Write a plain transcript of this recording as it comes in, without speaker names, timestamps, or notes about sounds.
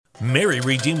Mary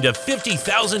redeemed a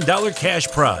 $50,000 cash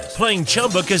prize playing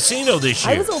Chumba Casino this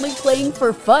year. I was only playing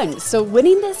for fun, so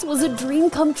winning this was a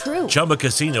dream come true. Chumba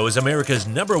Casino is America's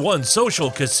 #1 social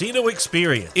casino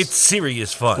experience. It's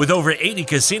serious fun. With over 80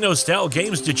 casino-style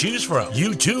games to choose from,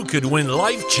 you too could win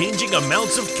life-changing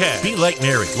amounts of cash. Be like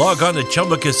Mary. Log on to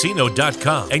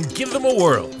ChumbaCasino.com and give them a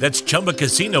whirl. That's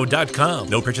ChumbaCasino.com.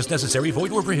 No purchase necessary.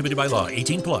 Void where prohibited by law.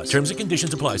 18+. Terms and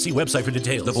conditions apply. See website for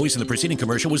details. The voice in the preceding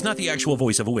commercial was not the actual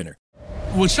voice of a winner.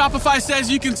 When Shopify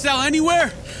says you can sell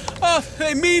anywhere,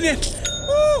 they mean it.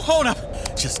 Woo, hold up.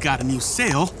 Just got a new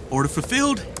sale. Order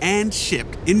fulfilled and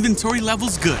shipped. Inventory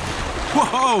level's good.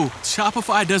 Whoa,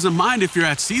 Shopify doesn't mind if you're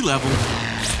at sea level.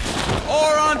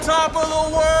 Or on top of the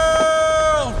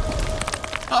world.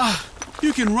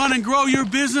 You can run and grow your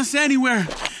business anywhere.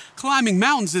 Climbing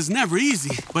mountains is never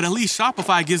easy, but at least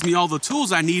Shopify gives me all the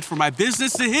tools I need for my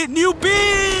business to hit new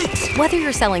peaks. Whether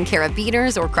you're selling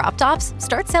carabiners or crop tops,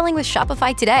 start selling with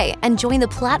Shopify today and join the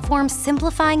platform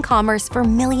simplifying commerce for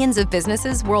millions of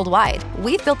businesses worldwide.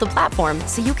 We've built the platform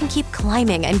so you can keep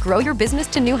climbing and grow your business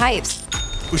to new heights.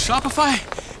 With Shopify,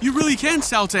 you really can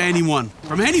sell to anyone,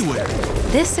 from anywhere.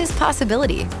 This is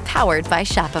Possibility, powered by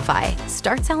Shopify.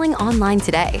 Start selling online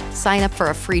today. Sign up for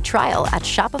a free trial at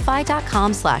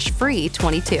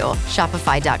shopify.com/free22.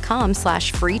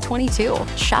 Shopify.com/free22.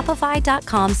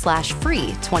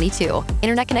 Shopify.com/free22.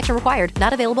 Internet connection required.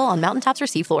 Not available on mountaintops or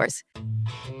seafloors.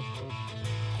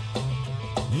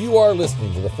 You are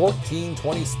listening to the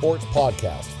 1420 Sports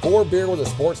Podcast. 4 beer with a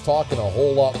sports talk and a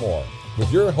whole lot more. With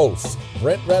your hosts,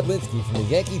 Brent Radlinski from the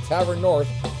Yankee Tavern North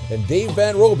and Dave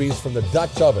Van Robies from the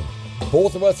Dutch Oven.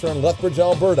 Both of us are in Lethbridge,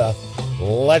 Alberta.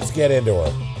 Let's get into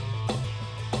it.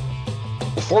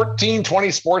 The 1420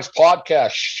 Sports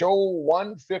Podcast, show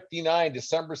 159,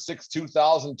 December 6,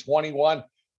 2021.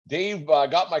 Dave,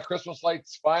 got my Christmas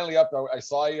lights finally up. I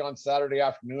saw you on Saturday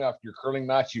afternoon after your curling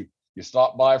match. You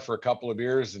stopped by for a couple of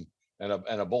beers and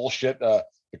a bullshit.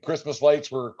 The Christmas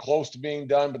lights were close to being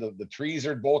done, but the trees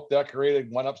are both decorated,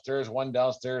 one upstairs, one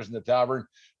downstairs in the tavern.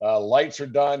 Lights are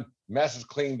done. Mess is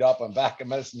cleaned up. I'm back at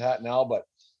Medicine Hat now, but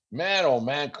man, oh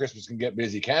man, Christmas can get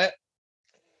busy, can it?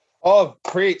 Oh,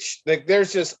 preach. Like,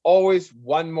 there's just always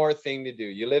one more thing to do.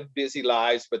 You live busy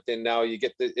lives, but then now you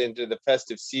get into the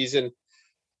festive season.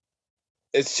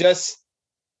 It's just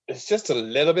a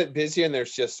little bit busy, and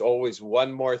there's just always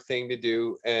one more thing to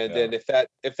do. And then if that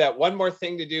one more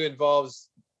thing to do involves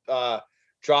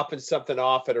dropping something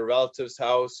off at a relative's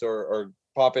house or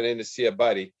popping in to see a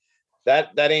buddy,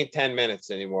 that ain't 10 minutes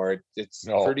anymore. It's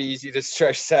pretty easy to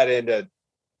stretch that into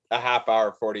a half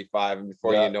hour, 45, and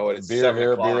before you know it, it's beer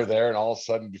here, beer there, and all of a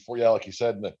sudden, like you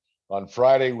said, on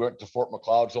Friday we went to Fort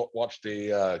McLeod, watched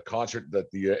a concert at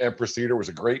the Empress Theater. It was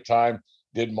a great time.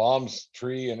 Did Mom's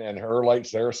tree and her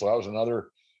lights there, so that was another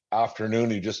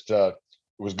afternoon. It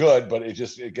was good, but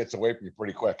it gets away from you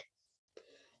pretty quick.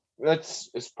 It's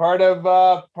part of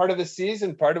the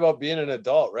season, part about being an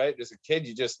adult, right? As a kid,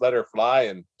 you just let her fly,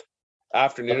 and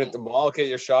afternoon at the mall, get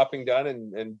your shopping done,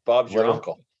 and Bob's your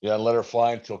uncle. Yeah, and let her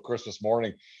fly until Christmas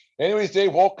morning. Anyways,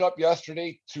 Dave, woke up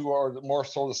yesterday or more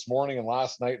so this morning and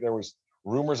last night. There was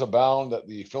rumors abound that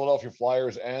the Philadelphia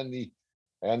Flyers and the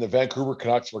Vancouver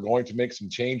Canucks were going to make some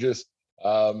changes.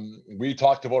 We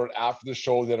talked about it after the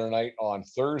show the other night on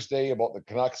Thursday about the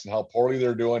Canucks and how poorly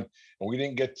they're doing, and we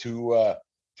didn't get to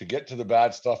get to the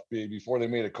bad stuff before they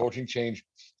made a coaching change.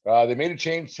 They made a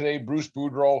change today. Bruce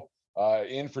Boudreau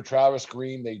in for Travis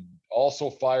Green. They also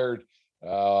fired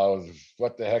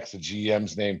what the heck's the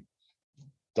GM's name?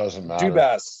 Doesn't matter.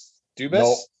 Dubas.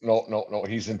 No.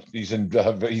 He's in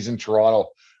Toronto.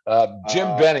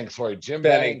 Jim Benning. Sorry, Jim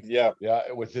Benning. Yeah,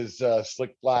 with his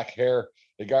slick black hair.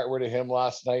 They got rid of him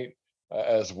last night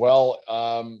as well.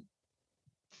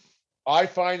 I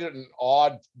find it an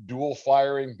odd dual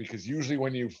firing because usually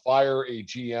when you fire a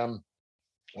GM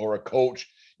or a coach,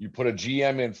 you put a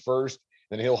GM in first,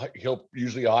 then he'll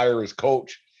usually hire his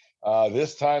coach.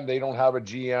 This time they don't have a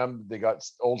GM. They got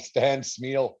old Stan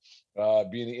Smeal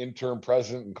being the interim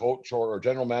president and coach or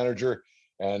general manager,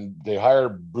 and they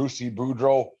hired Brucey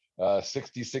Boudreau,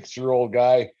 66-year-old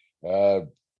guy,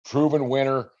 proven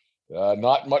winner,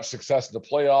 not much success in the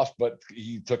playoffs, but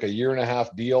he took a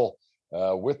 1.5-year deal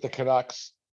with the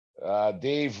Canucks.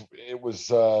 Dave, it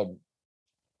was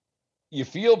you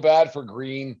feel bad for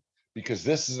Green because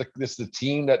this is the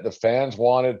team that the fans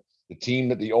wanted, the team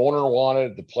that the owner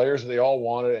wanted, the players that they all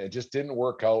wanted. It just didn't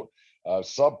work out.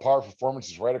 Subpar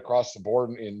performances right across the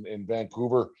board in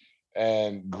Vancouver,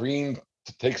 and Green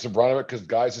takes the brunt of it because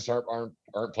guys just aren't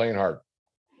playing hard.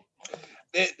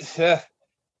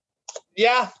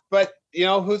 Yeah, but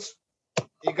who's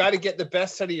you got to get the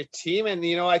best out of your team. And,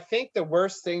 I think the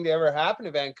worst thing that ever happened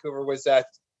to Vancouver was that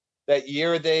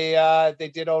year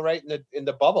they did all right in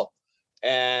the bubble.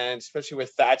 And especially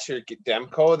with Thatcher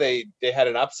Demko, they had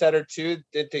an upset or two.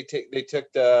 They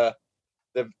took the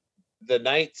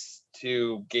Knights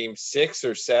to game 6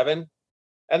 or 7,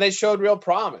 and they showed real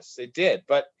promise. They did,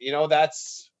 but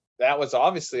that was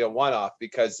obviously a one-off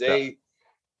because they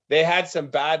had some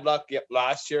bad luck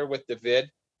last year with the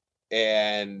vid,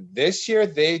 and this year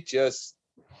they just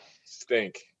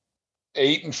stink.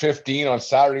 8-15 on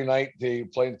Saturday night. They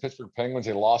played the Pittsburgh Penguins.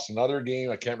 They lost another game.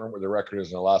 I can't remember what the record is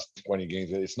in the last 20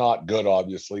 games. It's not good,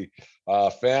 obviously.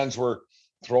 Fans were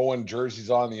throwing jerseys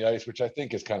on the ice, which I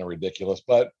think is kind of ridiculous,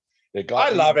 but I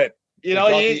love it.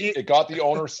 It got the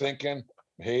owners thinking,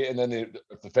 hey, and then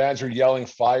the fans are yelling,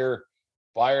 fire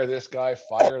this guy,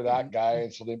 fire that guy.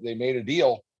 And so they made a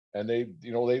deal, and they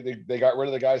got rid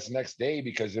of the guys the next day,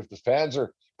 because if the fans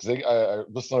are, because they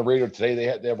listen on the radio today, they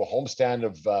have a homestand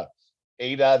of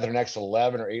 8 out of their next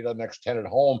 11 or 8 out of the next 10 at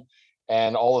home,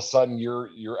 and all of a sudden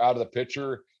you're out of the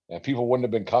picture, and people wouldn't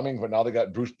have been coming, but now they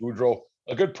got Bruce Boudreau,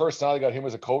 a good personality, got him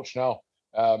as a coach now.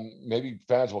 Maybe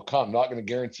fans will come. Not going to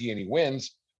guarantee any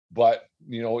wins, but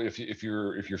if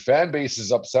your fan base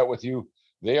is upset with you,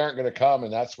 they aren't going to come,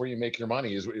 and that's where you make your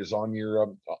money is on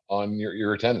your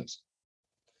attendance.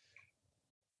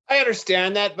 I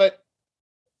understand that, but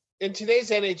in today's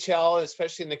NHL,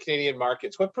 especially in the Canadian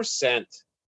markets, what percent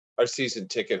are season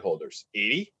ticket holders?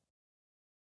 80?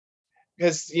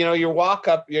 Because your walk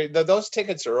up, those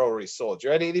tickets are already sold.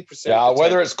 You're at 80%. Yeah,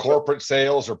 whether it's corporate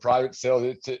sales or private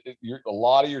sales, a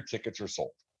lot of your tickets are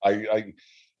sold.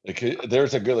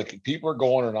 There's a good, people are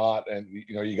going or not, and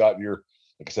you got your,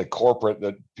 like I said, corporate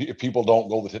that people don't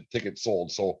go, the tickets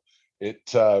sold. So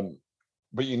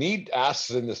but you need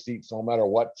asses in the seats no matter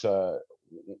what part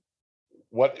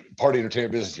of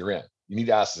entertainment business you're in. You need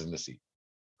asses in the seat.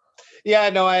 Yeah,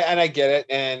 no, I get it,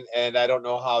 and I don't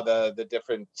know how the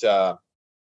different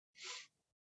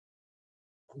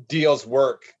deals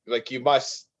work. Like, you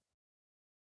must,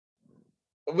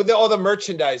 with all the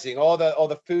merchandising, all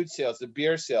the food sales, the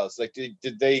beer sales, like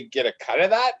did they get a cut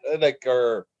of that? Like,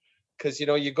 or because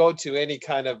you go to any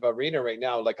kind of arena right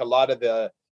now, like a lot of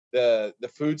the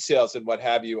food sales and what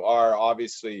have you are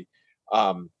obviously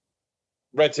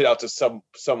rented out to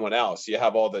someone else. You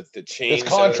have all the chains. It's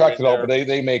contracted out, but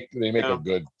they make a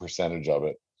good percentage of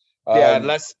it. Yeah, and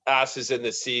less asses in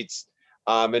the seats.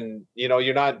 And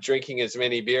you're not drinking as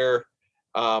many beer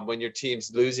when your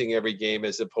team's losing every game,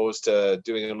 as opposed to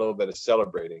doing a little bit of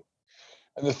celebrating.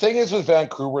 And the thing is with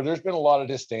Vancouver, there's been a lot of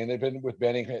disdain. They've been with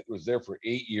Benning, it was there for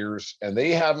 8 years, and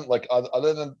they haven't, like,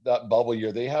 other than that bubble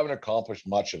year, they haven't accomplished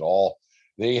much at all.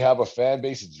 They have a fan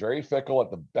base that's very fickle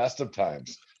at the best of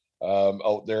times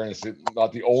out there, and it's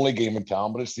not the only game in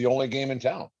town, but it's the only game in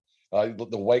town.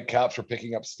 The Whitecaps are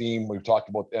picking up steam. We've talked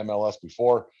about the MLS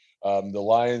before. The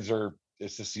Lions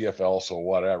it's the CFL, so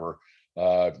whatever.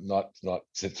 Not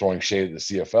throwing shade at the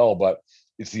CFL, but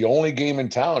it's the only game in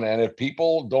town, and if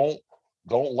people don't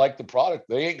like the product,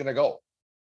 they ain't gonna go.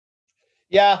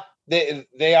 Yeah,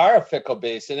 they are a fickle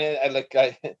base, and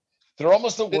they're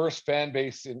almost the worst fan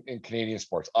base in Canadian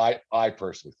sports. I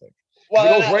personally think.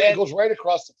 Well, it goes right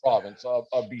across the province of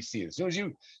BC. As soon as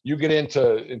you get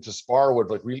into Sparwood,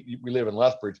 like we live in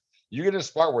Lethbridge, you get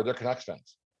into Sparwood, they're Canucks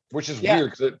fans, which is weird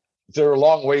because they're a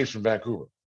long ways from Vancouver.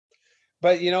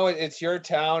 But it's your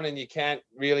town, and you can't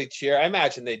really cheer. I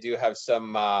imagine they do have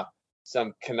some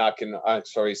Canuck and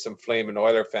some Flame and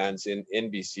Oiler fans in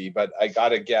BC, but I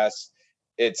gotta guess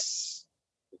you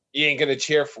ain't gonna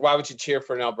cheer for. Why would you cheer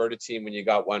for an Alberta team when you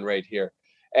got one right here?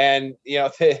 And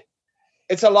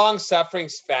it's a long-suffering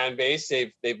fan base.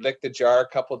 They've licked the jar a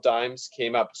couple times,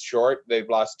 came up short. They've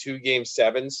lost 2 Game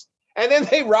 7s, and then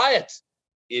they riot.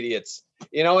 Idiots.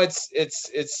 It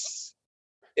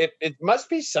must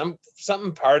be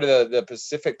something part of the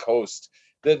Pacific Coast.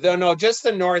 Just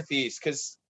the Northeast,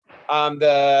 because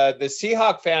the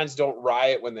Seahawk fans don't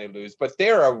riot when they lose, but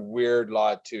they're a weird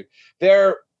lot too.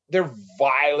 They're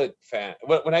violent fans.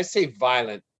 When I say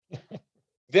violent,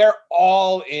 they're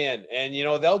all in, and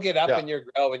they'll get up in your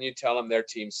grill when you tell them their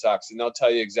team sucks, and they'll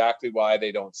tell you exactly why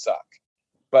they don't suck.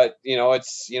 But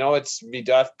it's me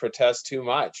doth protest too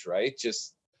much, right?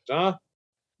 Just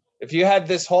if you had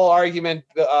this whole argument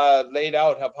laid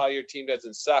out of how your team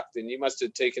doesn't suck, then you must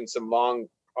have taken some long,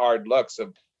 hard looks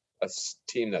of a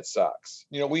team that sucks.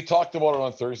 We talked about it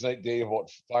on Thursday night, Dave,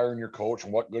 about firing your coach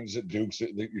and what good does it do. So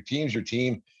your team's your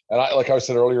team. And like I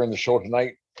said earlier in the show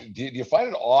tonight, do you find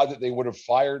it odd that they would have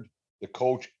fired the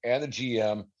coach and the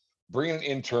GM, bring an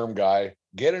interim guy,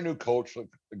 get a new coach, a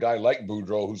guy like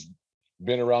Boudreau, who's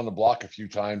been around the block a few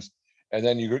times, and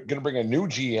then you're going to bring a new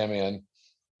GM in,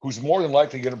 who's more than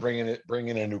likely going to bring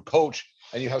in a new coach,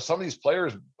 and you have some of these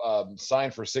players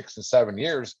signed for 6 and 7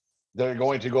 years that are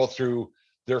going to go through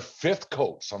their 5th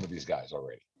coach. Some of these guys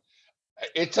already.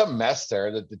 It's a mess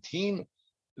there. That the team,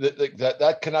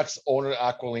 that Canucks owner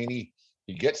Aquilini,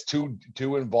 he gets too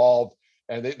involved,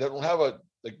 and they don't have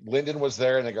like Linden was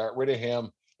there and they got rid of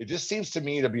him. It just seems to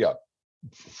me to be a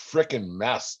freaking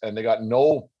mess, and they got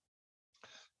no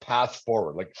path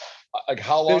forward. Like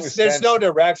how long there's no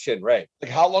direction, right?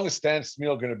 Like how long is Stan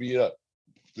Smeal going to be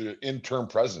the interim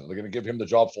president? They're going to give him the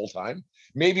job full time.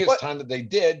 Maybe it's time that they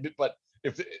did, but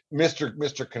if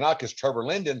Mr. Canuck is Trevor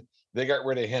Linden, they got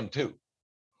rid of him too.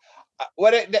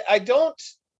 The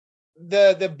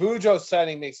Boudreau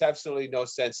signing makes absolutely no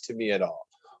sense to me at all.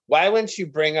 Why wouldn't you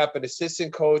bring up an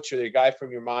assistant coach or the guy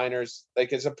from your minors,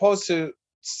 like as opposed to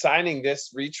signing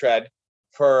this retread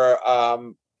for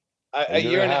a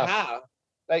year and a half?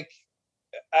 Like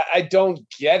I don't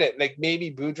get it. Like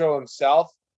maybe Boudreau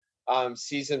himself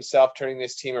sees himself turning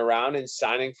this team around and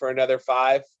signing for another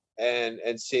 5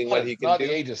 and seeing what he can do. At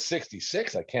the age of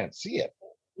 66, I can't see it.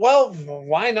 Well,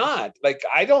 why not? Like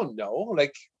I don't know.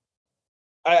 Like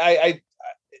I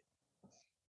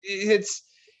it's,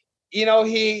 you know,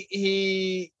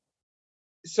 he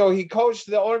coached.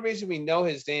 The only reason we know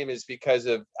his name is because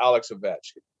of Alex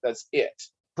Ovechkin. That's it.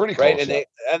 Pretty close, right?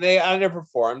 And they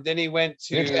underperformed. Then he went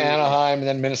to Anaheim and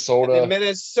then Minnesota.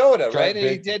 Right? And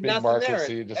he did nothing markets,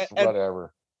 there.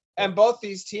 Whatever. And both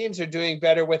these teams are doing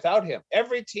better without him.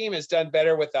 Every team has done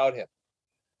better without him.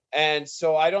 And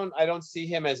so I don't see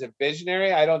him as a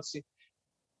visionary. I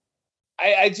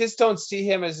just don't see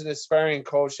him as an aspiring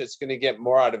coach that's going to get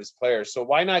more out of his players. So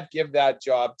why not give that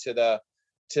job to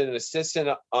an assistant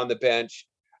on the bench?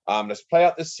 Let's play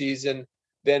out the season.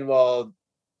 Then we're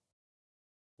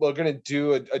going to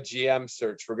do a GM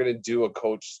search. We're going to do a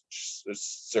coach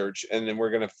search, and then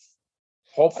we're going to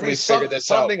hopefully figure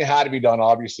this out. Something had to be done,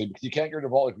 obviously, because you can't get rid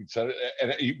of all, like we said it,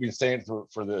 and you've been saying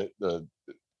for the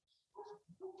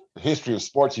history of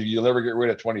sports, you'll never get rid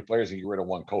of 20 players and get rid of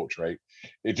one coach, right?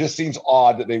 It just seems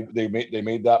odd that they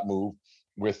made that move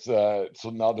with so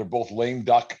now they're both lame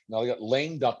duck. Now they got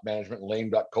lame duck management and lame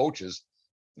duck coaches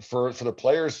for the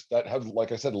players that have,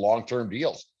 like I said, long-term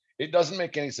deals. It doesn't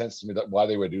make any sense to me that why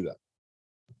they would do that.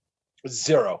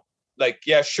 Zero. Like,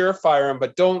 yeah, sure, fire him,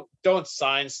 but don't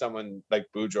sign someone like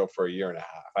Boudreau for a year and a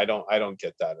half. I don't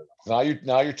get that at all.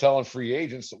 Now you're telling free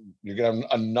agents you're gonna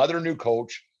have another new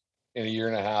coach in a year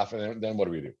and a half, and then what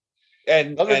do we do?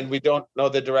 And we don't know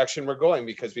the direction we're going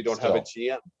because we don't have a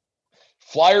GM.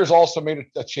 Flyers also made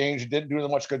a change. It didn't do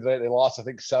them much good today. They lost, I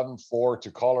think, 7-4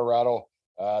 to Colorado.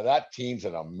 That team's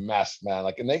in a mess, man.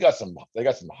 Like, and they got some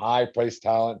high priced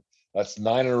talent. That's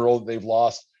 9 in a row that they've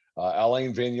lost.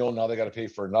 Alain Vigneault, now they got to pay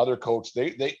for another coach.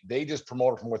 They just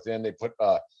promoted from within. They put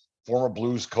former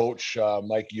Blues coach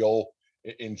Mike Yeo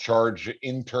in charge,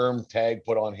 interim tag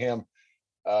put on him.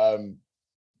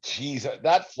 Geez,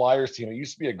 that Flyers team, it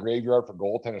used to be a graveyard for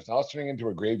goaltenders. Now it's turning into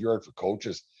a graveyard for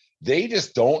coaches. They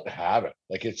just don't have it.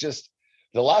 Like, it's just,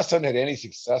 the last time they had any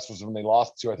success was when they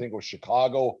lost to, I think it was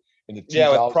Chicago in the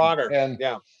 2010,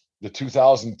 the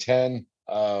 2010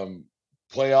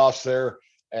 playoffs there,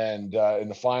 and in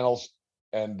the finals.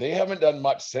 And they haven't done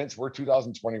much since. We're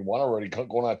 2021 already,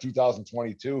 going on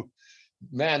 2022.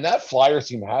 Man, that Flyers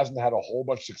team hasn't had a whole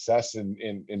bunch of success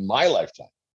in my lifetime.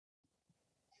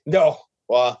 No.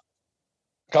 Well,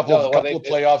 couple of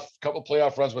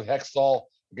playoff runs with Hextall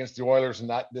against the Oilers and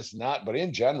this and that, but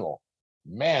in general,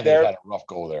 man, they've had a rough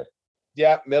go there.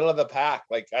 Yeah, middle of the pack.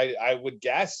 Like I would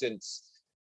guess, since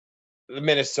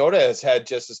Minnesota has had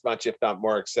just as much, if not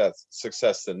more,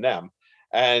 success than them.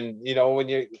 And you know,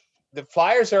 the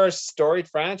Flyers are a storied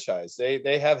franchise.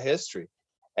 They have history,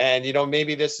 and you know,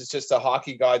 maybe this is just the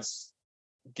hockey gods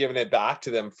giving it back to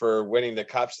them for winning the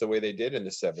cups the way they did in the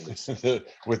 70s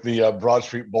with the Broad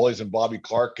Street Bullies and Bobby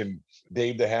Clark and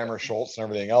Dave the Hammer Schultz and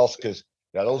everything else. Because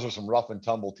those are some rough and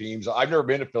tumble teams. I've never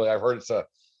been to Philly. I've heard I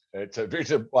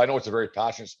know it's a very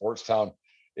passionate sports town.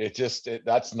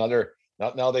 That's another.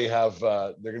 Now they have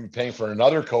they're going to be paying for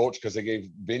another coach because they gave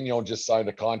Vigneault just signed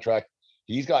a contract.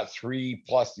 He's got 3+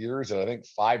 years and I think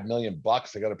 $5 million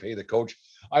they got to pay the coach.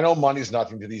 I know money's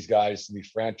nothing to these guys and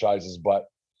these franchises, but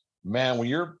man, when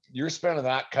you're spending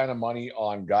that kind of money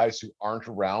on guys who aren't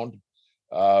around,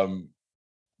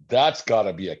 that's got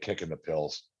to be a kick in the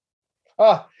pills.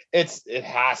 Oh, it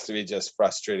has to be just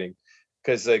frustrating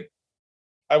because, like,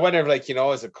 I wonder, like, you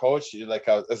know, as a coach, you like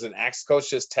as an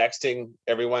ex-coach, just texting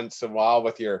every once in a while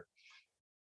with your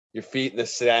feet in the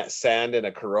sand and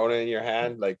a Corona in your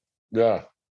hand, like, yeah,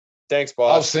 Thanks,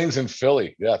 boss. How's things in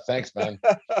Philly? Yeah, thanks, man.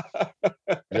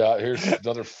 Yeah, here's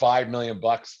another $5 million,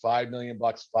 $5 million,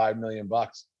 $5 million.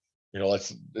 You know,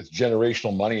 it's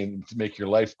generational money and to make your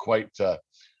life quite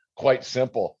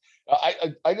simple.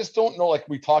 I just don't know. Like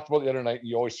we talked about the other night,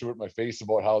 you always threw it in my face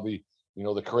about how the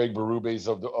Craig Berubes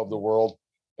of the world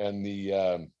and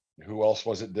the who else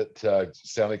was it that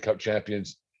Stanley Cup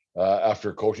champions after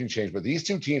a coaching change. But these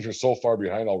two teams are so far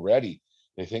behind already.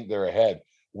 They think they're ahead.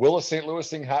 Will a St. Louis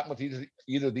thing happen with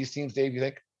either of these teams, Dave, you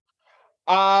think?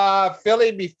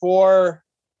 Philly before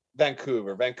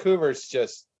Vancouver. Vancouver's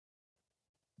just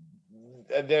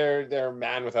they're a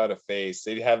man without a face.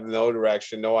 They have no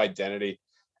direction, no identity.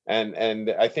 And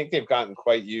I think they've gotten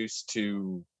quite used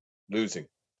to losing.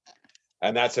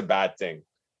 And that's a bad thing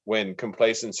when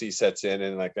complacency sets in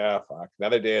and like, fuck,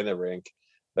 another day in the rink.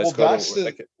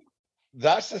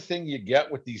 That's the thing you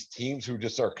get with these teams who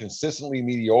just are consistently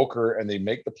mediocre and they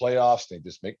make the playoffs. They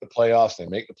just make the playoffs. They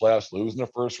make the playoffs, lose in the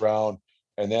first round,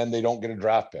 and then they don't get a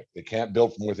draft pick. They can't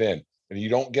build from within. And you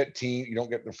don't get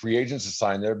the free agents to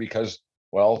sign there because,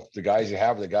 well, the guys you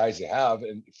have are the guys you have,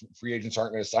 and free agents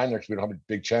aren't going to sign there because we don't have a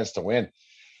big chance to win.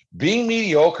 Being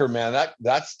mediocre, man,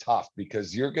 that's tough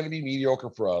because you're going to be mediocre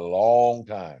for a long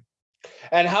time.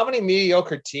 And how many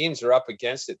mediocre teams are up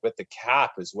against it with the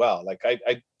cap as well? Like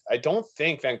I don't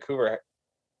think Vancouver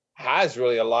has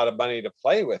really a lot of money to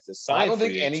play with. I don't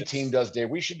think any team does, Dave.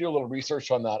 We should do a little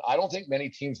research on that. I don't think many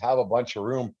teams have a bunch of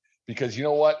room because you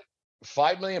know what?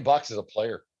 $5 million is a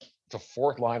player. It's a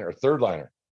fourth liner, a third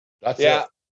liner. That's it.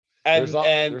 And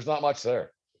there's not much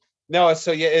there. No,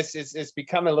 so yeah, it's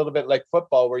become a little bit like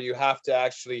football where you have to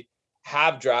actually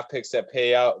have draft picks that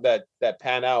pay out, that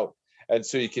pan out. And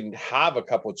so you can have a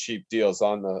couple cheap deals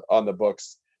on the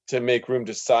books to make room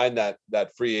to sign that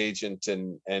free agent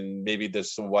and maybe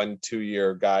this 1-2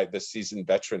 year guy, the seasoned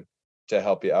veteran to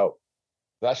help you out.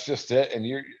 That's just it.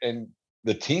 And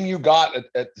the team you got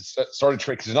at the start of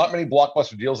trade, because there's not many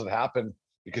blockbuster deals that happen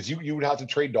because you would have to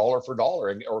trade dollar for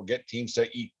dollar or get teams to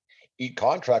eat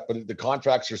contract, but the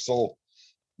contracts are so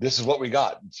this is what we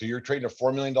got. So you're trading a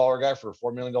 $4 million guy for a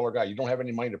 $4 million guy. You don't have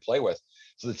any money to play with.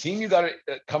 So the team you got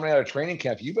coming out of training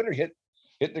camp, you better hit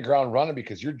the ground running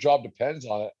because your job depends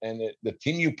on it. And the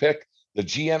team you pick, the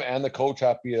GM and the coach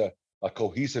have to be a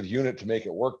cohesive unit to make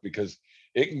it work because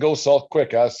it can go south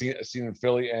quick. I've seen in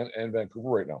Philly and Vancouver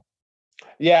right now.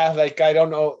 Yeah, like I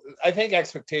don't know. I think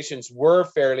expectations were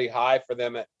fairly high for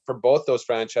them for both those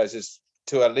franchises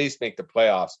to at least make the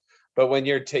playoffs. But when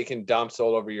you're taking dumps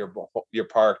all over your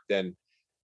park, then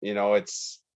you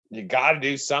got to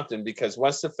do something because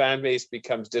once the fan base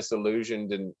becomes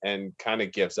disillusioned and kind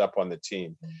of gives up on the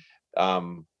team,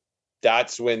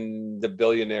 that's when the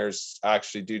billionaires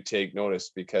actually do take notice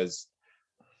because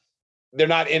they're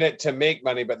not in it to make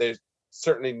money, but they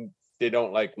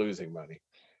don't like losing money.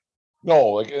 No,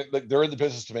 like they're in the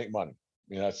business to make money.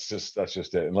 I mean, that's just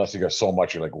it. Unless you got so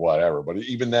much, you're like, whatever. But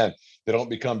even then, they don't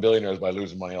become billionaires by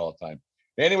losing money all the time.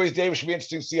 Anyways, Dave, it should be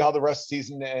interesting to see how the rest of the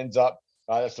season ends up.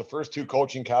 That's the first two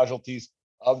coaching casualties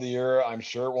of the year. I'm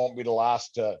sure it won't be the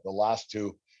last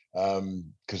two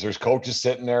because there's coaches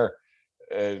sitting there.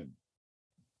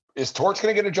 Is Torts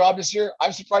going to get a job this year?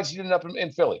 I'm surprised he didn't end up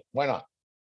in Philly. Why not?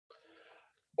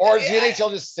 Or is the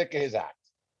NHL just sick of his act?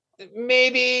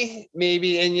 Maybe.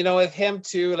 And, with him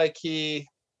too, like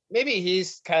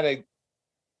he's kind of,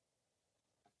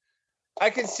 I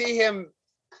can see him,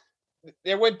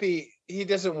 he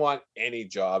doesn't want any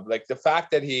job. Like the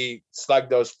fact that he slugged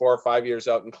those 4 or 5 years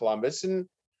out in Columbus and,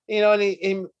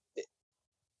 and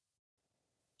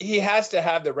he has to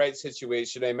have the right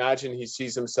situation. I imagine he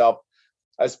sees himself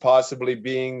as possibly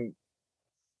being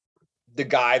the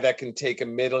guy that can take a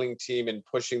middling team and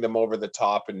pushing them over the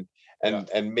top and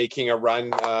making a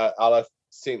run a la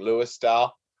St. Louis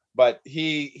style. But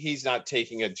he's not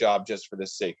taking a job just for the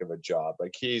sake of a job.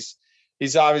 Like he's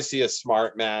obviously a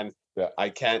smart man. Yeah.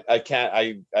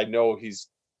 I know he's.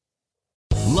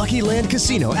 Lucky Land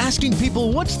Casino asking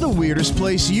people, what's the weirdest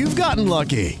place you've gotten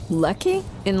lucky? Lucky?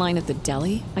 In line at the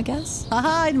deli, I guess?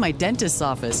 Aha, in my dentist's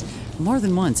office. More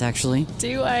than once, actually.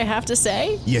 Do I have to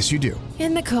say? Yes, you do.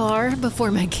 In the car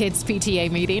before my kids'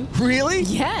 PTA meeting. Really?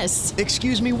 Yes.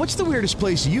 Excuse me, what's the weirdest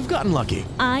place you've gotten lucky?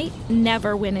 I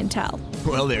never win and tell.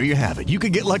 Well, there you have it. You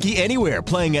can get lucky anywhere,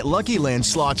 playing at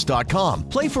LuckyLandSlots.com.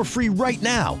 Play for free right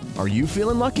now. Are you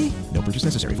feeling lucky? No purchase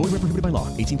necessary. Void where prohibited by law.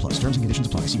 18+. Terms and conditions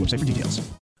apply. See website for details.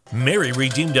 Mary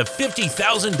redeemed a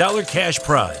 $50,000 cash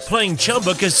prize playing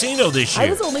Chumba Casino this year. I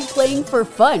was only playing for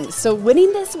fun, so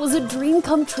winning this was a dream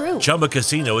come true. Chumba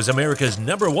Casino is America's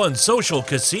 #1 social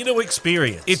casino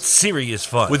experience. It's serious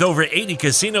fun. With over 80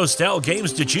 casino-style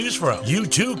games to choose from, you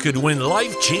too could win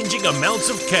life-changing amounts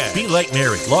of cash. Be like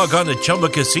Mary. Log on to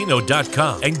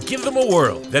ChumbaCasino.com and give them a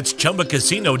whirl. That's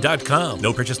ChumbaCasino.com.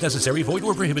 No purchase necessary. Void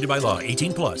where prohibited by law.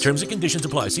 18 plus. Terms and conditions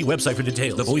apply. See website for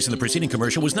details. The voice in the preceding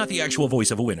commercial was not the actual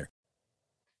voice of a winner.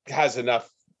 Has enough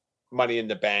money in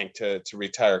the bank to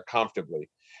retire comfortably,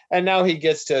 and now he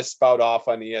gets to spout off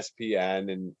on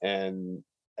ESPN and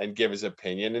give his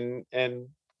opinion and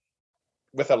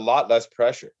with a lot less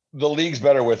pressure. The league's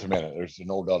better with him in it. There's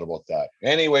no doubt about that.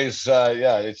 Anyways,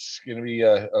 it's going to be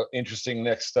a interesting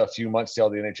next few months till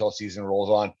the NHL season rolls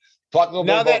on. Talk a little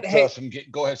bit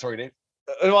about go ahead. Sorry, Dave.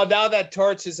 Well, now that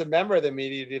Torch is a member of the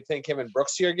media, do you think him and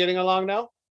Brooksy are getting along now?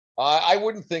 I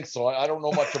wouldn't think so. I don't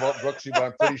know much about Brooksy, but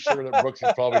I'm pretty sure that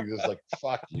Brooksy's probably just like,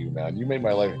 fuck you, man. You made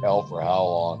my life hell for how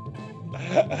long?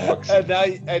 and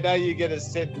now you get to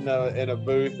sit in a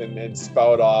booth and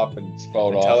spout off and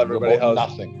tell everybody how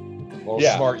nothing. How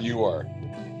smart you are.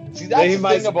 See, that's the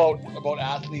thing about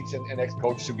athletes and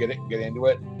ex-coaches who get into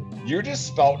it. You're just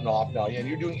spouting off now, and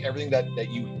you're doing everything that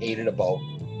you hated about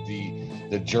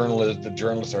the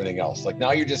journalists or anything else. Like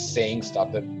now you're just saying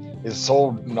stuff that is so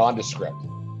nondescript.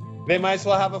 They might as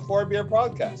well have a 4-beer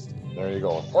podcast. There you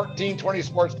go. 1420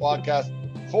 Sports Podcast,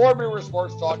 4-beer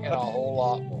sports talk, and a whole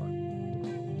lot more.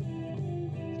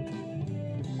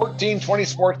 1420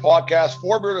 Sports Podcast,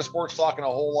 4-beer sports talk, and a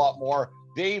whole lot more.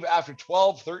 Dave, after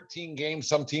 12, 13 games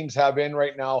some teams have in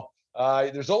right now,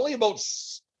 there's only about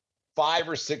 5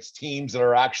 or 6 teams that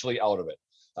are actually out of it.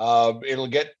 It'll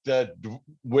get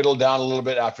whittled down a little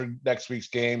bit after next week's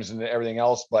games and everything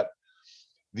else, but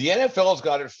the NFL's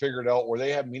got it figured out where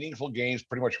they have meaningful games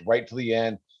pretty much right to the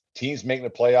end. Teams making the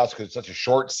playoffs because it's such a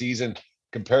short season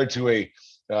compared to a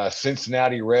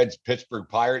Cincinnati Reds, Pittsburgh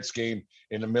Pirates game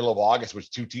in the middle of August, which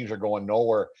 2 teams are going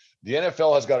nowhere. The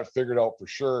NFL has got it figured out for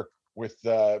sure with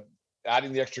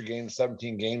adding the extra games,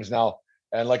 17 games now.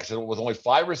 And like I said, with only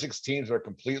 5 or 6 teams that are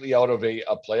completely out of a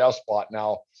playoff spot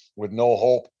now with no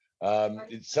hope,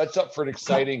 it sets up for an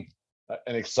exciting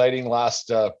last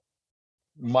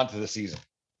month of the season.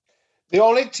 The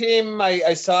only team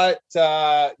I saw it,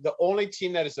 the only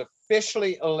team that is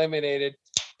officially eliminated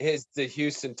is the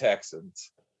Houston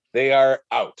Texans. They are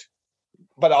out.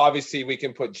 But obviously we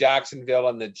can put Jacksonville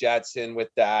and the Jets in with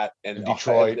that and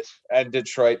Detroit. And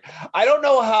Detroit. I don't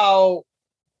know how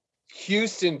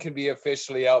Houston can be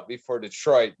officially out before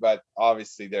Detroit, but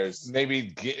obviously there's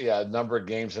maybe a number of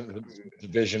games in the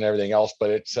division and everything else, but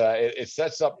it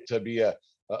sets up to be a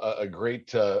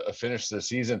great finish to the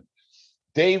season.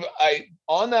 Dave,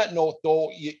 on that note,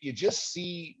 though, you just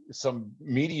see some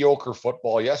mediocre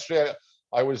football. Yesterday,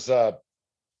 I was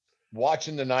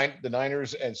watching the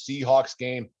Niners and Seahawks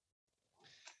game.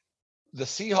 The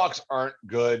Seahawks aren't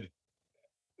good.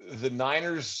 The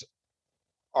Niners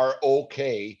are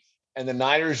okay, and the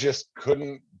Niners just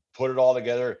couldn't put it all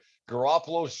together.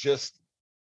 Garoppolo's just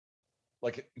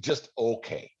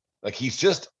okay. Like he's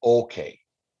just okay.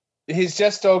 He's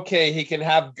just okay. He can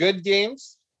have good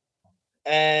games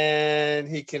and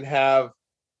he can have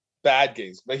bad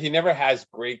games, but he never has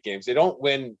great games. They don't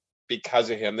win because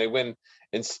of him. They win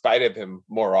in spite of him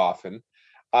more often.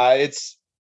 It's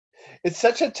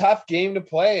such a tough game to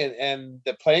play, and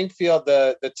the playing field,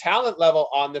 the talent level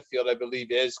on the field, I believe,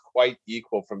 is quite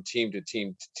equal from team to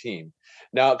team to team.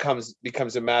 Now it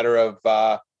becomes a matter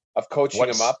of coaching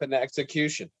them up and the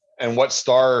execution. And what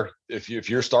star, if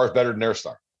your star is better than their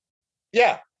star?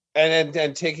 Yeah.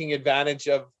 And taking advantage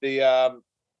of the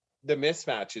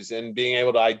mismatches and being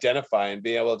able to identify and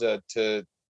being able to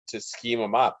scheme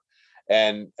them up.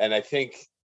 And I think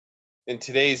in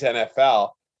today's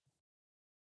NFL,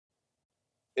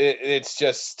 it's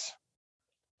just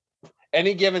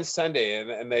any given Sunday,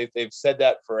 and they've said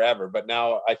that forever, but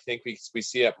now I think we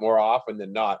see it more often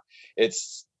than not.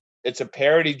 It's a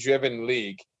parity-driven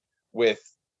league with.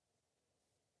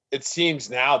 It seems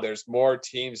now there's more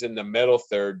teams in the middle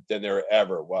third than there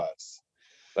ever was.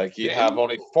 Like you have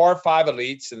only 4 or 5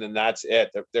 elites, and then that's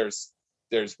it. There's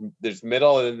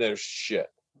middle, and then there's shit.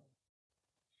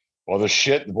 Well, the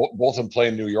shit, both of them play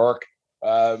in New York.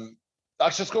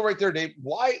 Let's just go right there, Dave.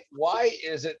 Why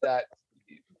is it that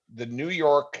the New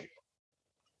York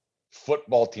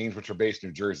football teams, which are based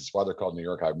in New Jersey, that's why they're called New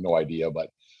York, I have no idea,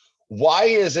 but why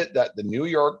is it that the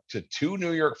two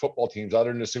New York football teams, other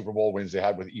than the Super Bowl wins they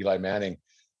had with Eli Manning,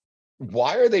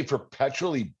 why are they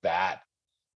perpetually bad?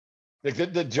 Like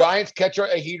the Giants catch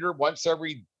a heater once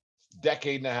every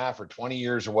decade and a half or 20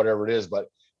 years or whatever it is, but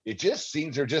it just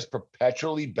seems they're just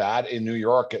perpetually bad in New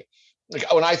York.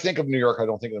 Like when I think of New York, I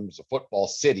don't think of them as a football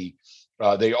city.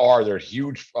 They're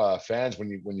huge fans when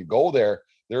you go there.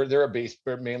 They're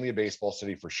mainly a baseball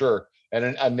city for sure,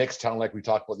 and a mixed town like we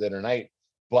talked about the other night.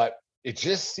 But it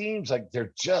just seems like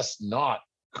they're just not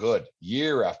good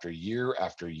year after year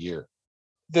after year.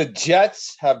 The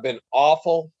Jets have been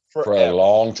awful for a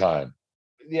long time.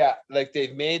 Yeah, like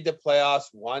they've made the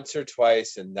playoffs once or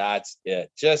twice, and that's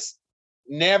it. Just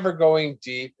never going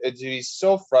deep. It'd be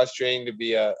so frustrating to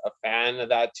be a fan of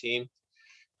that team.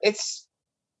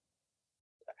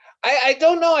 I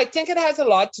don't know. I think it has a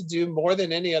lot to do more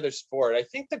than any other sport. I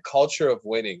think the culture of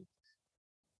winning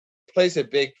plays a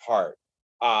big part.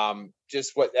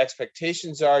 Just what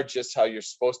expectations are, just how you're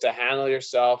supposed to handle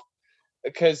yourself.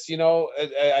 Because,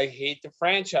 I hate the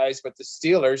franchise, but the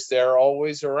Steelers, they're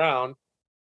always around.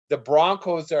 The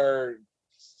Broncos are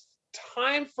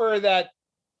time for that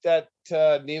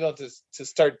needle to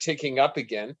start ticking up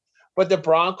again. But the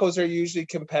Broncos are usually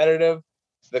competitive.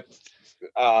 The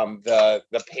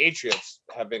Patriots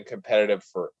have been competitive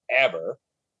forever.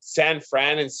 San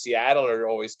Fran and Seattle are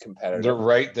always competitive. They're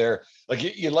right there.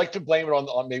 Like you like to blame it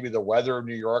on maybe the weather of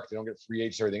New York. They don't get free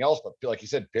agents or everything else, but like you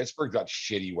said, Pittsburgh got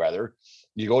shitty weather.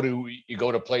 You go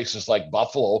to places like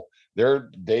Buffalo.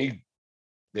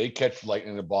 They catch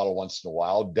lightning in a bottle once in a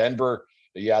while. Denver,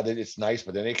 yeah, it's nice,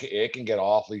 but then it can get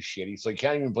awfully shitty. So you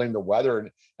can't even blame the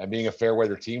weather and being a fair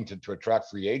weather team to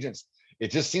attract free agents. It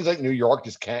just seems like New York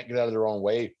just can't get out of their own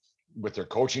way with their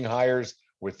coaching hires,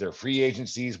 with their free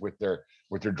agencies, with their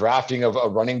drafting of a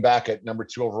running back at number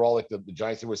 2 overall, like the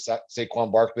Giants did with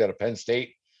Saquon Barkley out of Penn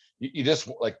State. They just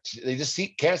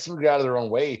can't seem to get out of their own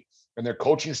way, and their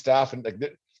coaching staff and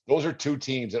those are 2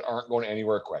 teams that aren't going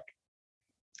anywhere quick.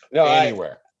 No,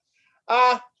 anywhere.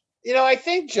 I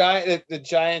think the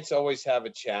Giants always have a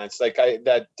chance. Like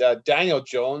Daniel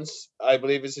Jones, I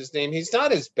believe is his name. He's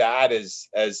not as bad as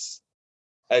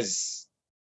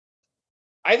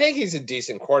I think he's a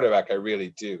decent quarterback. I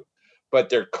really do. But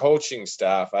their coaching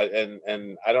staff,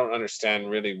 and I don't understand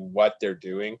really what they're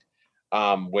doing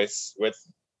with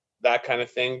that kind of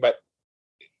thing. But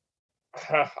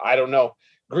I don't know.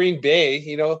 Green Bay,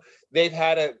 they've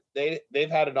had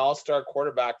an all-star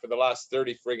quarterback for the last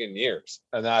 30 friggin' years,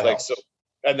 and that helps.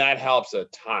 And that helps a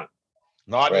ton.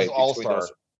 Not just all-star,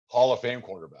 Hall of Fame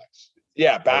quarterbacks.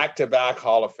 Yeah, back-to-back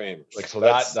Hall of Famers.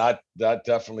 That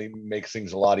definitely makes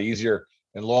things a lot easier.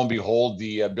 And lo and behold,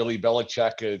 the Billy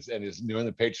Belichick and his New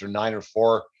England Patriots are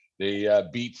 9-4.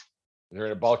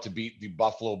 They're about to beat the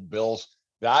Buffalo Bills.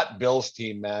 That Bills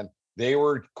team, man, they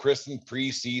were christened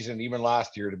preseason, even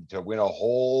last year, to win a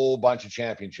whole bunch of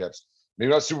championships.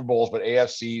 Maybe not Super Bowls, but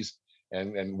AFCs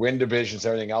and win divisions,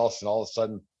 everything else. And all of a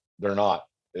sudden, they're not.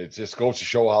 It just goes to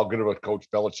show how good of a coach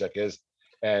Belichick is.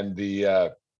 And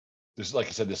just like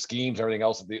I said, the schemes, everything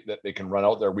else that they can run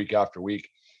out there week after week.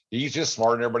 He's just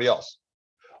smarter than everybody else.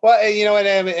 Well,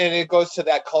 and it goes to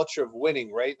that culture of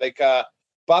winning, right? Like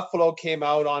Buffalo came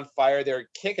out on fire. They're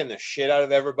kicking the shit out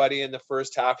of everybody in the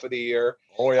first half of the year.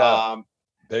 Oh yeah,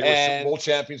 they were Super Bowl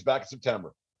champions back in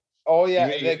September. Oh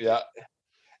yeah,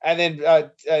 And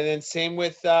then same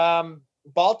with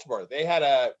Baltimore. They had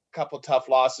a couple tough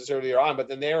losses earlier on, but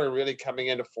then they were really coming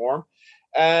into form.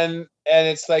 And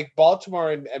it's like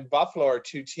Baltimore and Buffalo are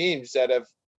 2 teams that have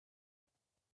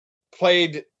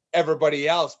played everybody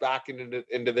else back into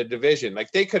the division. Like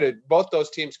both those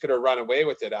teams could have run away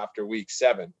with it after week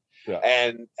 7. Yeah.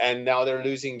 And now they're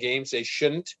losing games they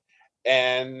shouldn't.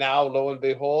 And now lo and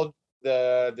behold,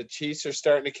 the Chiefs are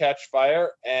starting to catch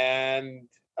fire, and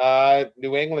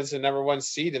New England's the number 1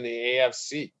 seed in the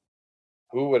AFC.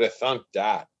 Who would have thunk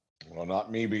that? Well, not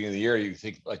me beginning of the year. You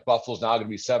think like Buffalo's now going to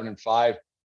be 7-5,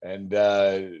 and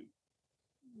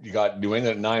you got New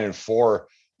England at 9-4.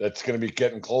 That's going to be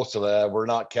getting close to that. We're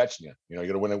not catching you. You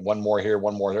got to win it one more here,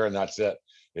 and that's it.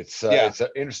 It's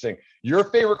interesting. Your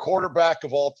favorite quarterback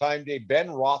of all time, Dave, Ben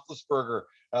Roethlisberger.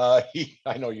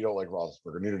 I know you don't like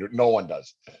Roethlisberger. No one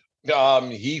does.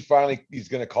 He's going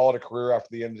to call it a career after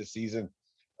the end of the season.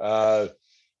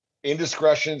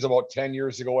 Indiscretions about 10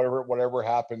 years ago, whatever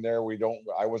happened there.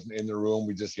 I wasn't in the room.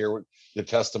 We just hear the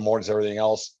testimonies, everything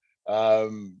else.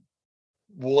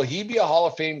 Will he be a Hall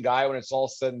of Fame guy when it's all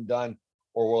said and done?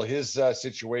 Or will his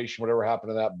situation, whatever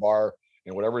happened in that bar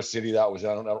in whatever city that was,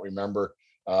 I don't remember,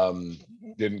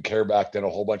 didn't care back then a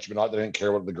whole bunch of it. Not that I didn't care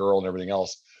about the girl and everything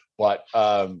else, but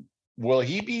will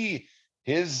he be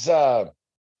his run-in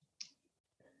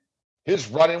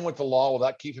with the law? Will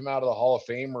that keep him out of the Hall of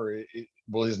Fame, or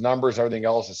will his numbers, everything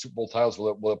else, the Super Bowl titles,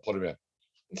 will it put him in?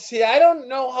 See, I don't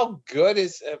know how good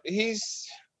he's.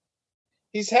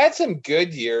 he's had some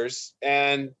good years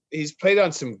and he's played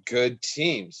on some good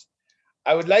teams.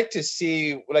 I would like to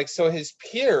see, like, so his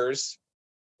peers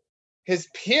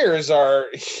are,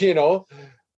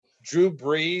 Drew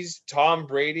Brees, Tom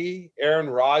Brady, Aaron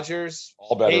Rodgers,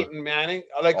 All better. Peyton Manning,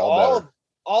 like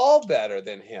all better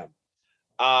than him.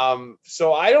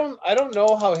 So I don't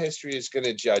know how history is going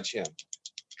to judge him.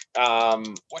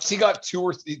 What's he got? Two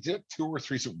or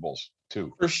three Super Bowls?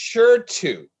 Two. For sure,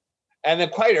 two. And then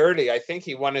quite early, I think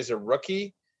he won as a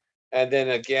rookie. And then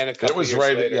again, a couple years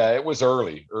later. Yeah, it was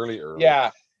early.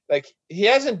 Yeah. Like he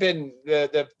hasn't been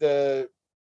the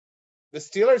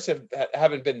Steelers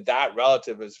haven't been that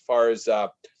relative as far as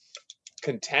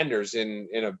contenders in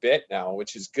a bit now,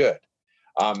 which is good.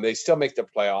 They still make the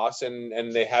playoffs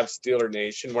and they have Steeler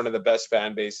Nation, one of the best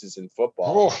fan bases in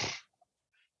football. Oh.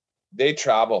 They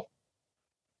travel.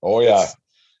 Oh yeah.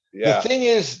 Yeah. The thing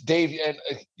is, Dave, and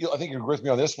I think you're with me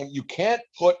on this one. You can't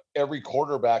put every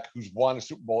quarterback who's won a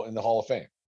Super Bowl in the Hall of Fame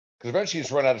because eventually you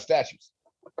just run out of statues.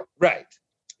 Right.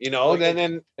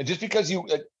 And just because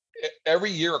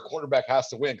every year a quarterback has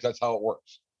to win because that's how it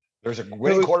works. There's a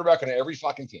winning quarterback on every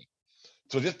fucking team.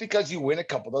 So just because you win a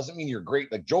couple doesn't mean you're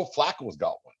great. Like Joe Flacco's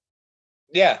got one.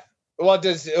 Yeah. Well,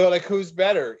 who's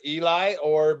better, Eli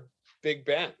or Big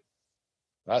Ben?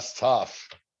 That's tough.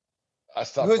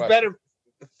 Who's question. Better?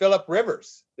 Phillip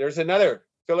Rivers. There's another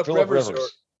Phillip Rivers.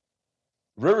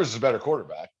 Rivers is a better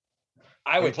quarterback.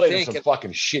 I would play think in some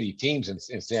fucking shitty teams in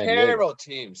San Diego. Terrible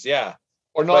teams, yeah.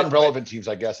 Or non-relevant teams,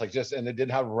 I guess. And they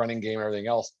didn't have a running game and everything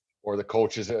else, or the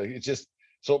coaches. It's just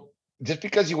so. Just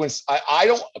because you win, I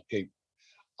don't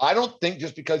think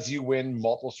just because you win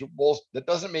multiple Super Bowls that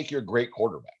doesn't make you a great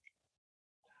quarterback.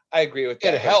 I agree with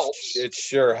that. It helps. It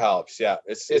sure helps. Yeah,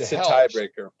 it's a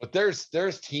tiebreaker. But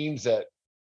there's teams that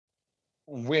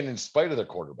win in spite of their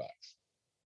quarterbacks.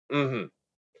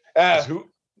 Mm-hmm.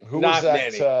 Who was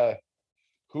that?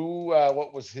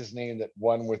 What was his name that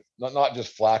won with not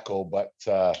just Flacco, but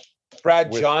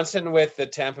Brad Johnson with the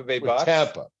Tampa Bay Bucks?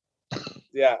 Tampa.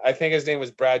 Yeah, I think his name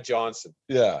was Brad Johnson.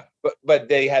 Yeah. But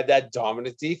they had that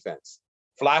dominant defense.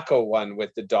 Flacco won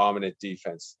with the dominant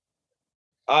defense.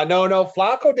 No,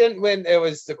 Flacco didn't win. It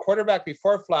was the quarterback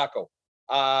before Flacco.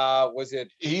 Was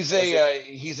it? He's a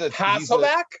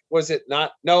Hasselbeck? Was it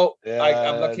not? No,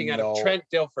 I'm looking at him. Trent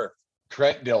Dilfer.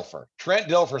 Trent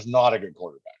Dilfer's not a good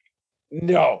quarterback.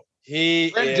 No,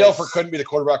 Trent Dilfer couldn't be the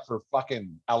quarterback for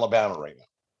fucking Alabama right now.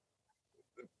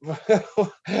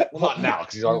 Well, not now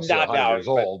because he's obviously 100 years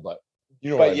old, but you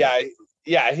know. But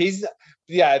he's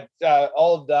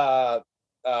old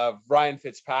Ryan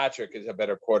Fitzpatrick is a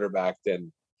better quarterback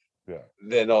than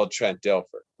old Trent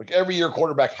Dilfer. Like every year,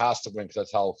 quarterback has to win because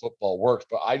that's how football works.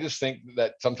 But I just think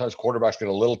that sometimes quarterbacks get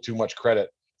a little too much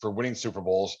credit for winning Super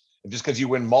Bowls, and just because you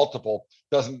win multiple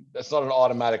that's not an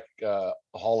automatic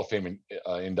Hall of Fame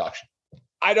induction.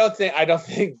 I don't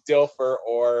think Dilfer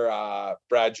or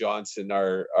Brad Johnson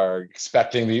are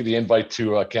expecting the invite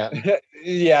to Canton.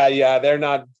 yeah, they're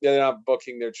not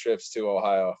booking their trips to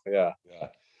Ohio. Yeah.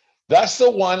 That's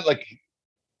the one. Like,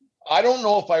 I don't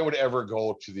know if I would ever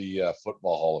go to the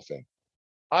Football Hall of Fame.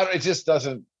 It just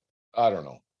doesn't. I don't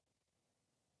know.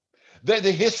 The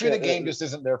history of the game just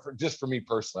isn't there for me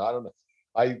personally. I don't know.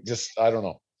 I don't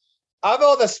know. Of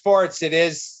all the sports, it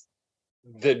is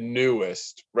the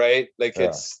newest, right? Like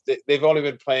they've only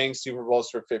been playing Super Bowls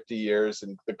for 50 years,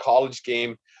 and the college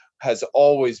game has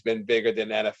always been bigger than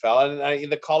NFL.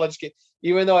 And the college game,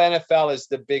 even though NFL is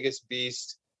the biggest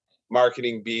beast,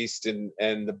 marketing beast, and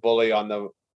the bully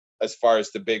as far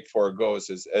as the Big Four goes,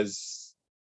 as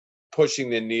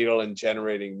pushing the needle and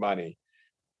generating money,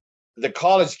 the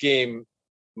college game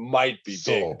might be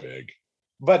so big.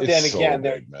 But then again,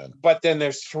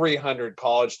 there's 300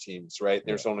 college teams, right?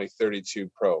 There's only 32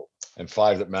 pro. And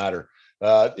 5 that matter.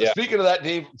 Speaking of that,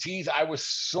 Dave, geez, I was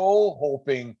so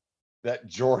hoping that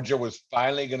Georgia was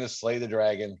finally going to slay the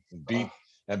dragon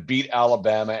and beat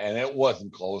Alabama, and it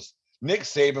wasn't close. Nick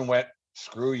Saban went,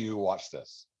 screw you, watch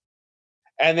this.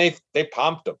 And they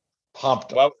pumped them.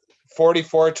 Well,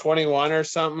 44-21 or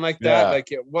something like that.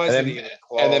 Like it wasn't even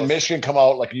close. And then Michigan come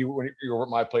out, like when you were at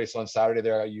my place on Saturday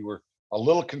there, you were a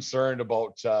little concerned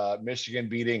about Michigan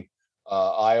beating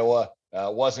Iowa.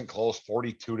 It wasn't close,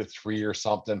 42-3 or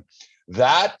something.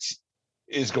 That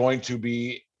is going to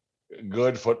be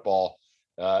good football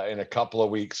in a couple of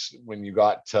weeks when you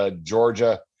got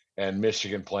Georgia and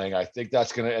Michigan playing. I think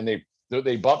that's going to, and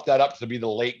they bumped that up to be the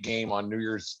late game on New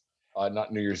Year's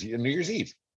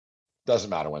Eve. Doesn't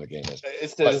matter when the game is.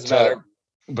 It doesn't matter.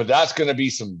 But that's going to be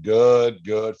some good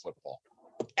football.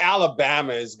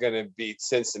 Alabama is going to beat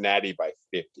Cincinnati by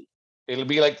 50. It'll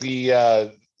be like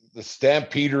the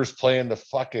Stampeders playing the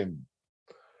fucking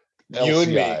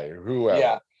LCI, whoever.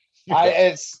 Yeah.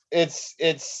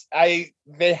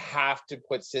 They have to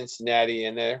put Cincinnati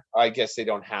in there. I guess they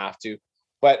don't have to,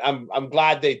 but I'm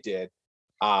glad they did.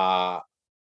 I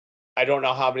don't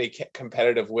know how many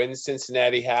competitive wins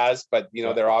Cincinnati has, but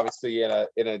they're obviously in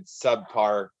a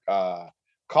subpar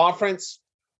conference.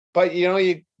 But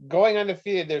you going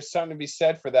undefeated, there's something to be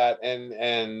said for that,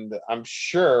 and I'm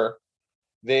sure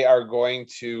they are going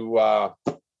to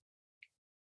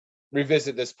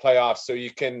revisit this playoff so you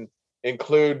can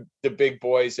include the big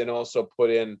boys and also put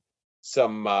in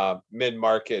some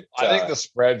mid-market. I think the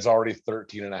spread's already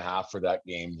 13.5 for that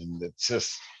game, and it's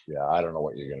just I don't know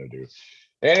what you're going to do.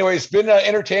 Anyway, it's been an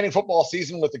entertaining football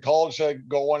season with the college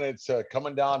going. It's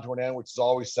coming down to an end, which is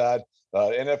always sad.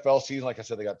 NFL season, like I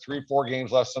said, they got 3-4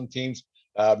 games left. Some teams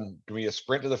going to be a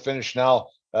sprint to the finish now.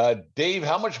 Dave,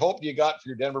 how much hope do you got for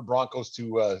your Denver Broncos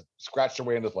to scratch their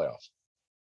way into the playoffs?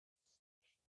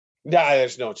 Nah,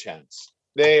 there's no chance.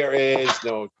 There is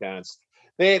no chance.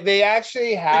 They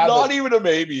actually have not even a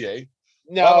maybe, eh?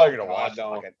 No, I'm not going to watch.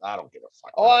 No. I don't give a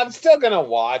fuck. Oh, I'm still going to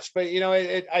watch, but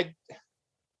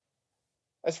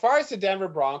as far as the Denver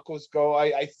Broncos go,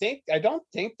 I don't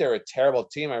think they're a terrible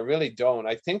team. I really don't.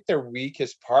 I think their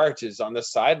weakest part is on the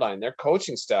sideline. Their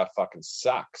coaching staff fucking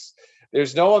sucks.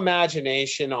 There's no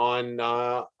imagination on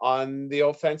the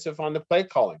offensive, on the play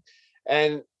calling.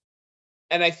 And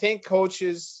I think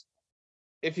coaches,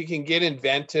 if you can get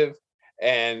inventive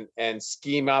and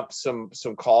scheme up some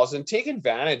calls and take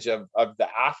advantage of the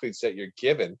athletes that you're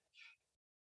given,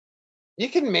 you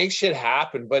can make shit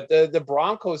happen. But the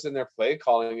Broncos and their play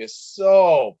calling is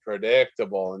so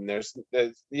predictable, and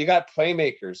you got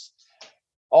playmakers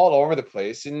all over the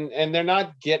place, and they're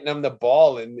not getting them the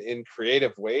ball in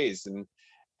creative ways,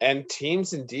 and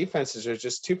teams and defenses are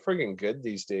just too friggin' good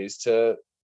these days to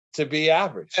be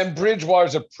average. And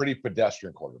Bridgewater's a pretty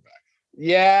pedestrian quarterback.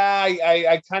 Yeah,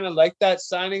 I kind of like that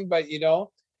signing, but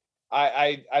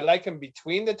I like him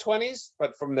between the 20s,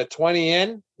 but from the 20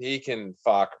 in, he can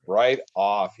fuck right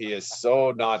off. He is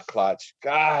so not clutch.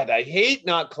 God, I hate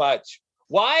not clutch.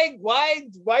 Why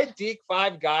deke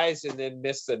 5 guys and then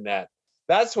miss the net?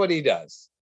 That's what he does,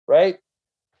 right?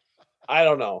 I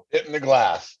don't know. Hitting the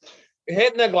glass,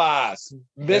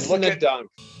 missing the dunk.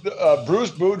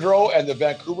 Bruce Boudreau and the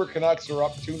Vancouver Canucks are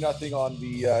up 2-0 on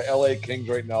the LA Kings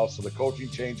right now. So the coaching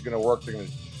change is going to work. They're going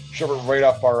to shove it right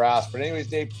up our ass. But anyways,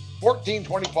 Dave,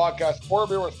 1420 podcast, 4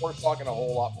 beer with sports talking a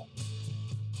whole lot more.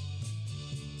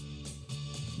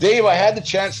 Dave, I had the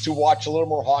chance to watch a little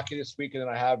more hockey this weekend than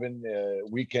I have in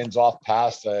weekends off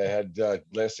past. I had,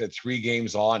 let's say, 3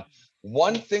 games on.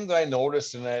 One thing that I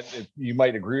noticed, and that you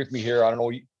might agree with me here, I don't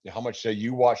know how much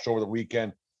you watched over the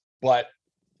weekend, but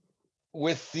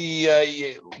with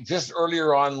the just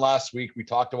earlier on last week, we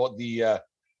talked about the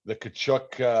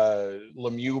Kachuk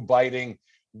Lemieux biting.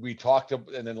 We talked,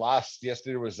 and then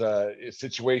yesterday was a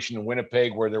situation in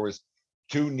Winnipeg where there was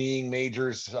 2 kneeing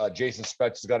majors. Jason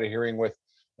Spetz has got a hearing with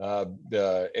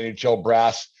the NHL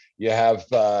brass. You have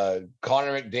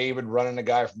Connor McDavid running a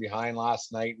guy from behind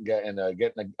last night and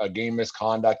getting a game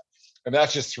misconduct. And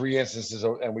that's just 3 instances,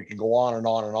 and we can go on and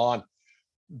on and on.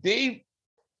 Dave,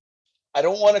 I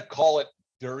don't want to call it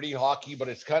dirty hockey, but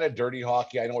it's kind of dirty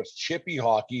hockey. I know it's chippy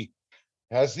hockey.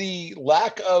 Has the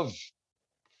lack of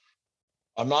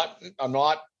I'm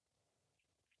not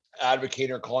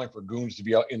advocating or calling for goons to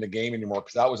be out in the game anymore,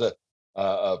 because that was a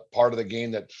part of the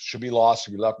game that should be lost,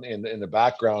 should be left in the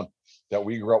background that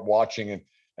we grew up watching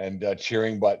and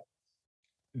cheering. But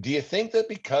do you think that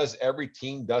because every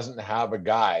team doesn't have a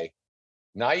guy,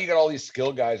 now you got all these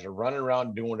skill guys that are running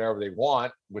around doing whatever they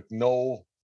want with no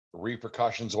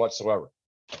repercussions whatsoever?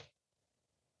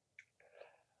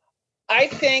 I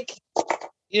think,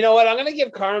 you know what, I'm going to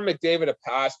give Connor McDavid a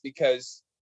pass, because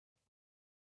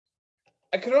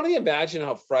I could only imagine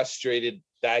how frustrated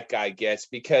that guy gets,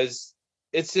 because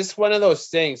it's just one of those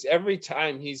things. Every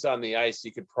time he's on the ice,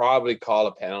 you could probably call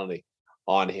a penalty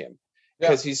on him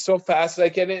because he's so fast.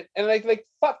 Like,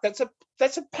 fuck, that's a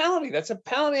penalty. That's a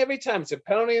penalty every time. It's a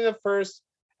penalty in the first.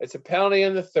 It's a penalty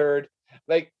in the third.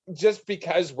 Like, just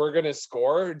because we're going to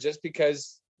score, just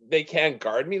because they can't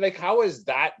guard me, like, how is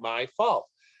that my fault?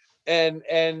 And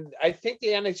I think the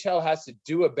NHL has to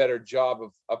do a better job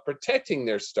of protecting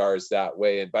their stars that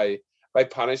way, and by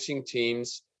punishing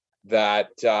teams that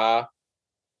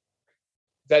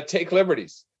take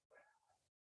liberties.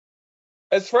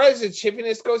 As far as the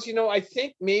chippiness goes, I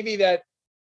think maybe that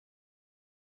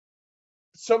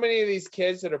so many of these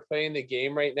kids that are playing the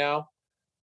game right now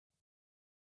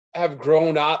have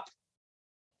grown up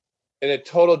in a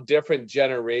total different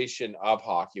generation of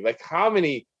hockey. Like, how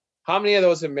many How many of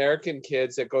those American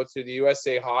kids that go through the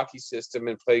USA hockey system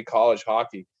and play college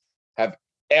hockey have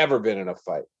ever been in a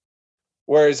fight?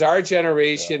 Whereas our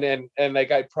generation, and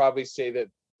like I'd probably say that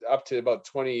up to about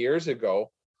 20 years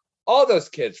ago, all those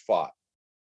kids fought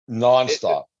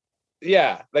nonstop.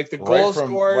 Like the goal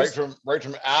scorers, right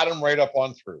from Adam right up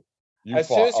on through. As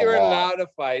soon as you were allowed to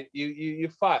fight, you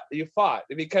fought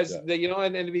because and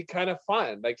it'd be kind of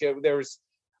fun. Like there was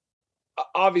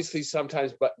obviously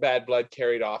sometimes bad blood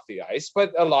carried off the ice,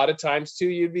 but a lot of times too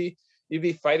you'd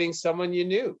be fighting someone you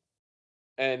knew,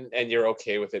 and you're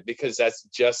okay with it because that's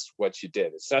just what you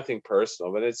did. It's nothing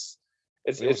personal, but it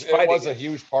was a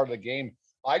huge part of the game.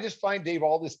 I just find, Dave,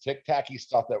 all this tic-tacky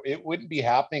stuff that it wouldn't be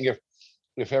happening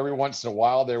if every once in a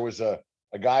while there was a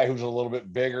guy who's a little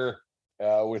bit bigger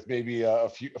with maybe a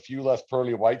few less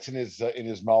pearly whites in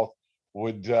his mouth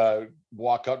would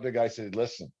walk up to the guy and say,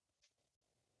 "Listen,"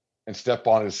 and step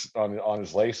on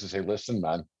his lace and say, "Listen,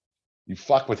 man, you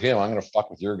fuck with him, I'm gonna fuck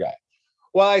with your guy."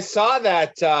 Well, I saw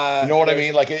that. You know what I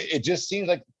mean? Like it just seems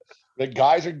like the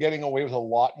guys are getting away with a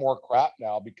lot more crap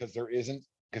now because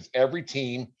every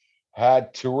team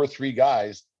had 2 or 3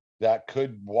 guys that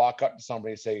could walk up to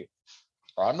somebody and say,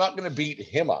 "I'm not going to beat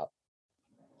him up.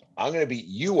 I'm going to beat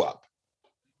you up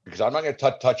because I'm not going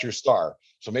to touch your star.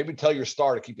 So maybe tell your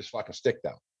star to keep his fucking stick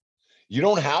down." You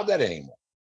don't have that anymore,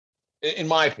 in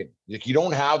my opinion. Like, you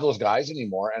don't have those guys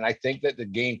anymore, and I think that the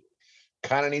game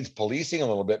kind of needs policing a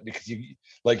little bit because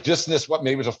just in this,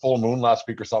 maybe it was a full moon last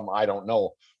week or something, I don't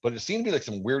know, but it seemed to be like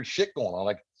some weird shit going on.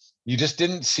 Like you just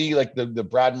didn't see like the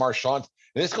Brad Marchand,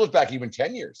 and this goes back even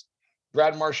 10 years,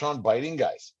 Brad Marchand biting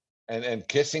guys and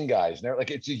kissing guys. And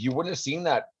like you wouldn't have seen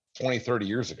that 20, 30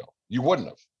 years ago. You wouldn't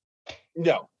have.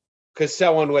 No, because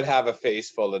someone would have a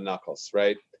face full of knuckles,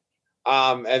 right?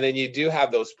 And then you do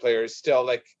have those players still,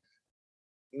 like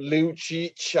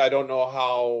Lucic. I don't know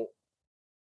how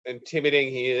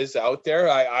intimidating he is out there.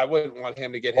 I wouldn't want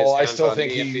him to get his hands I still on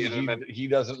think me he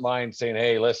doesn't mind saying,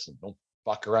 "Hey, listen, don't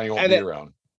fuck around, you won't be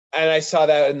around." And I saw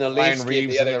that in the Leafs game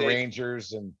the other day.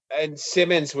 Rangers and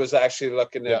Simmons was actually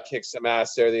looking to kick some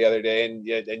ass there the other day. And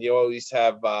you always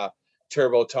have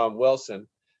Turbo Tom Wilson.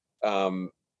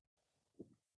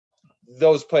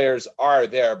 Those players are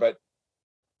there, but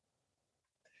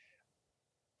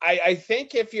I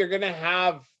think if you're going to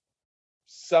have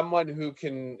someone who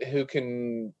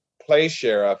can play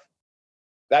sheriff,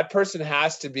 that person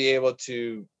has to be able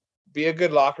to be a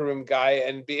good locker room guy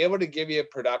and be able to give you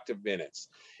productive minutes.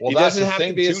 Well, that's the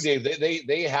thing too, Dave.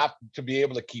 They have to be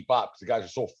able to keep up because the guys are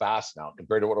so fast now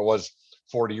compared to what it was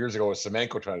 40 years ago with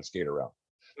Semenko trying to skate around.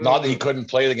 Not that he couldn't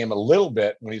play the game a little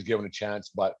bit when he's given a chance,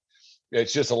 but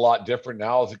it's just a lot different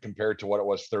now as compared to what it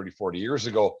was 30, 40 years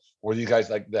ago, where these guys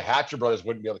like the Hatcher brothers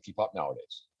wouldn't be able to keep up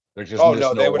nowadays. They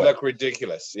would look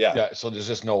ridiculous. Yeah. So there's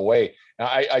just no way. And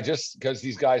I just, because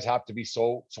these guys have to be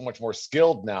so much more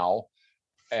skilled now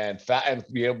and fat and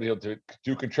be able to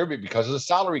contribute because of the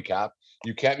salary cap.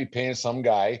 You can't be paying some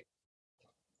guy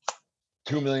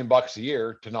 $2 million a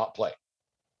year to not play.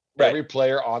 Right. Every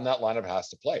player on that lineup has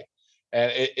to play.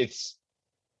 And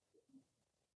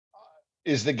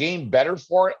is the game better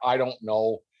for it? I don't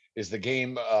know. Is the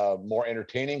game more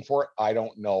entertaining for it? I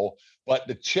don't know. But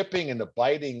the chipping and the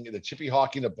biting, the chippy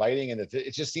hockey and the biting, and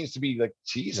it just seems to be like,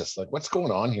 Jesus, like what's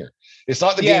going on here? It's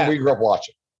not the game we grew up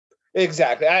watching.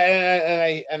 Exactly.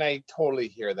 I totally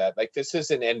hear that. Like, this is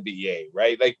an NBA,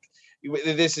 right? Like,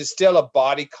 this is still a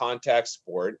body contact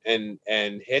sport, and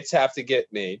hits have to get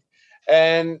made,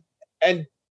 and hit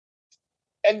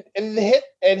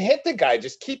the guy.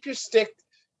 Just keep your stick.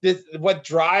 What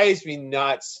drives me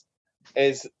nuts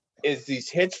is these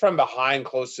hits from behind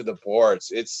close to the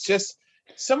boards. It's just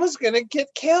someone's gonna get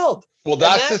killed. Well,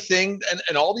 that's the thing.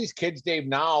 And all these kids, Dave,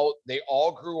 now they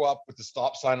all grew up with the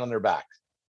stop sign on their back.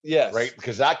 Yes. Right?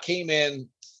 Because that came in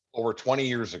over 20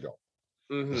 years ago.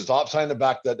 Mm-hmm. The stop sign in the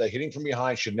back, that the hitting from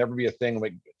behind should never be a thing.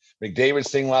 Like McDavid's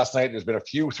thing last night, there's been a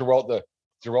few throughout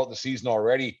the season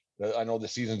already. I know the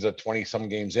season's at 20-some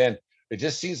games in. It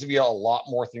just seems to be a lot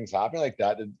more things happening like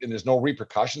that, and there's no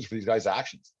repercussions for these guys'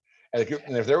 actions. And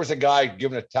if there was a guy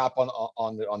giving a tap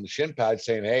on the shin pad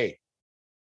saying, "Hey,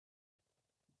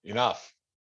 enough,"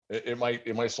 it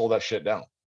might slow that shit down.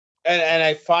 And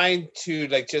I find too,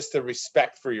 like, just the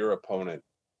respect for your opponent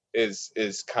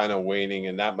is kind of waning,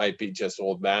 and that might be just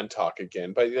old man talk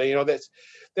again. But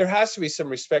there has to be some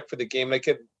respect for the game. Like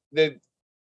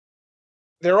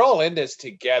they're all in this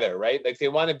together, right? Like, they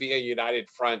want to be a united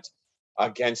front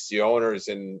against the owners,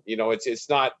 and it's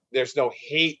not, there's no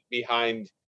hate behind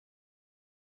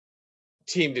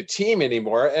team to team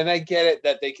anymore. And I get it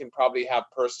that they can probably have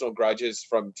personal grudges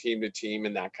from team to team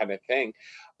and that kind of thing,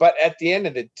 but at the end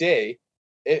of the day,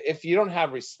 if you don't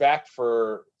have respect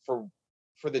for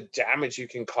the damage you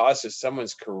can cause to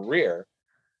someone's career,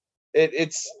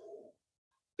 it's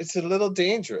a little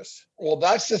dangerous. Well,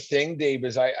 that's the thing, Dave,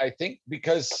 is I think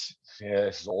because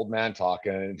this is old man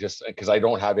talking, and just because I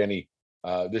don't have any,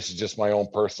 this is just my own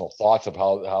personal thoughts of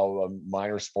how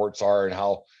minor sports are and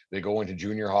how they go into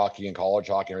junior hockey and college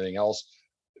hockey and everything else.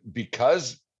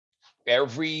 Because how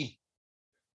do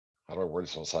I word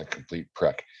this? It's like a complete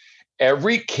prick.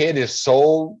 Every kid is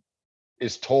told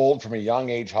from a young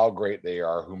age how great they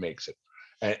are, who makes it.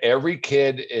 And every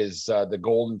kid is the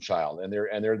golden child, and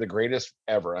they're the greatest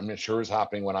ever. I'm sure it's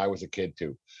happening when I was a kid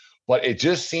too. But it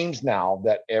just seems now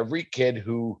that every kid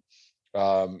who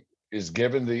is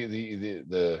given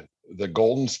the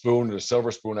golden spoon, the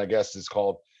silver spoon, I guess it's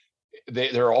called,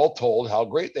 they're all told how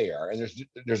great they are, and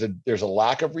there's a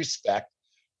lack of respect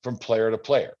from player to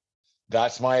player.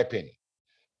 That's my opinion.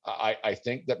 I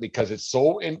think that because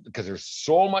because there's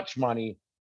so much money,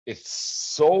 it's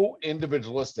so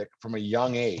individualistic from a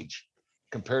young age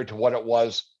compared to what it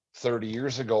was 30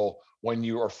 years ago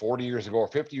or 40 years ago or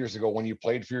 50 years ago when you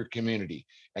played for your community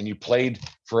and you played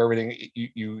for everything.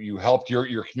 You helped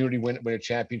your community win a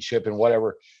championship and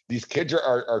whatever. These kids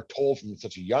are told from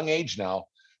such a young age now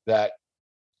that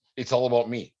it's all about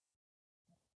me.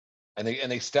 And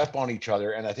they step on each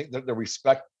other. And I think that the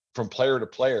respect from player to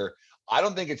player, I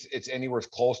don't think it's anywhere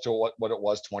close to what it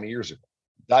was 20 years ago.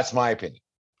 That's my opinion.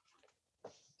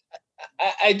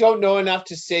 I don't know enough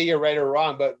to say you're right or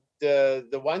wrong, but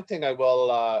the one thing I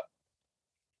will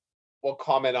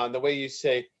comment on, the way you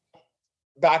say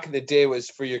back in the day was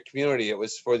for your community, it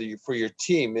was for your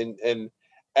team,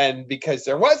 and because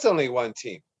there was only one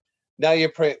team. Now you're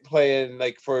playing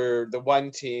like for the one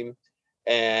team,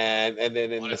 and then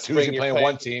in the spring you're playing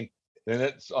one team. Then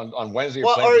it's on Wednesday.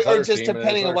 Well, or just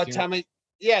depending on what time.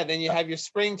 Then you have your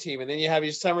spring team, and then you have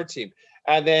your summer team.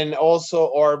 And then also,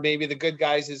 or maybe the good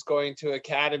guys is going to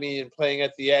academy and playing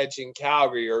at the Edge in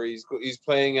Calgary, or he's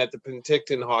playing at the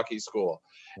Penticton Hockey School,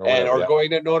 or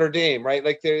going to Notre Dame, right?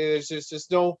 Like there's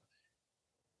just no.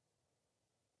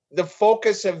 The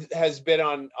focus has been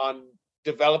on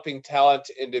developing talent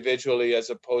individually as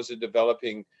opposed to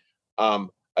developing a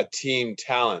team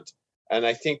talent, and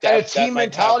I think that a team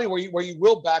mentality where you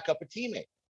will back up a teammate.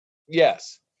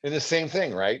 Yes, in the same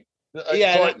thing, right?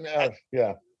 Yeah,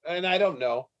 yeah. And I don't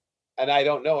know.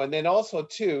 And then also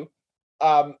too,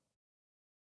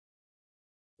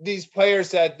 these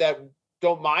players that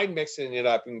don't mind mixing it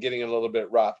up and getting a little bit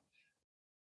rough,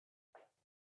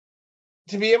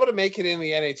 to be able to make it in the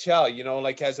NHL,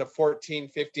 like as a 14,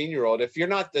 15-year-old, if you're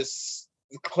not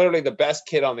clearly the best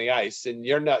kid on the ice, and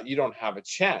you don't have a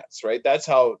chance, right? That's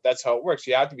how it works.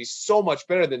 You have to be so much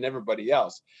better than everybody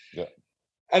else. Yeah.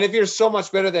 And if you're so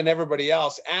much better than everybody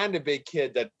else and a big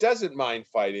kid that doesn't mind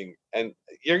fighting, and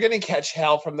you're going to catch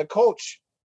hell from the coach,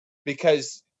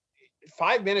 because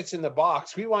 5 minutes in the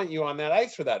box, we want you on that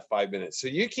ice for that 5 minutes. So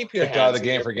you keep your hands out of the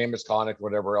game for game misconduct,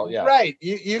 whatever else. Yeah. Right.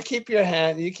 You keep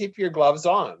your gloves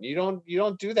on. You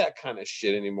don't do that kind of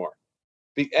shit anymore.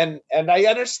 And I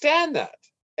understand that.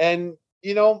 And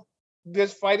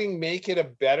does fighting make it a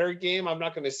better game? I'm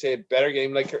not going to say a better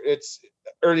game. Like it's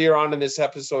earlier on in this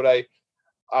episode,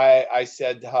 I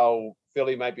said how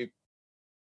Philly might be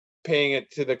paying it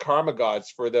to the karma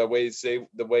gods for the way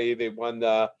they won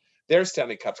their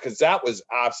Stanley Cups, because that was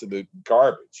absolute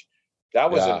garbage.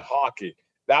 That wasn't hockey.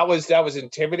 That was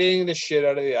intimidating the shit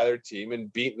out of the other team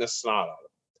and beating the snot out of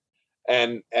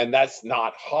them. And that's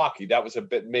not hockey. That was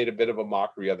made a bit of a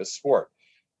mockery of the sport.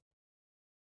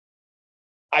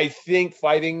 I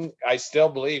still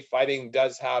believe fighting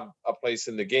does have a place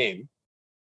in the game.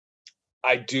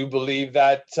 I do believe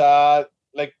that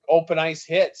like open ice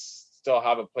hits still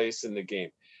have a place in the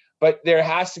game, but there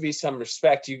has to be some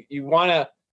respect. You want to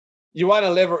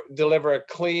deliver a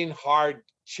clean, hard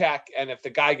check, and if the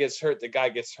guy gets hurt, the guy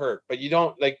gets hurt. But you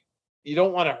don't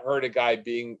want to hurt a guy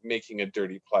making a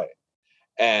dirty play,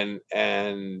 and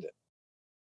I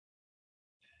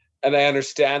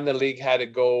understand the league had to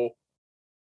go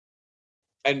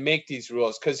and make these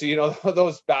rules, because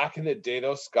those back in the day,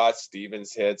 those Scott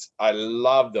Stevens hits, I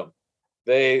loved them.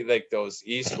 They like those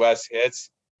east-west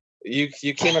hits.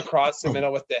 You came across the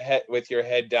middle with your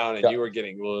head down, and you were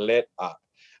getting lit up.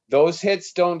 Those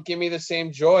hits don't give me the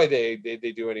same joy they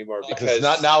do anymore, because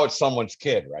now it's someone's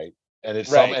kid, right? And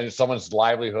it's right. And it's someone's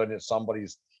livelihood, and it's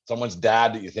someone's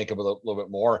dad that you think of a little bit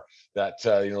more, that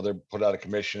they're put out of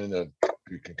commission, and the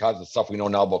concussion stuff we know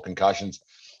now about concussions.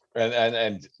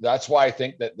 And that's why I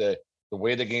think that the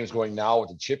way the game's going now with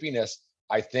the chippiness,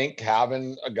 I think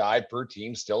having a guy per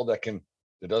team still that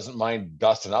doesn't mind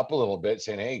dusting up a little bit,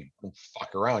 saying, "Hey,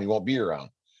 fuck around, you won't be around."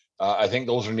 I think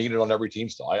those are needed on every team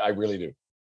still. I really do.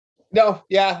 No,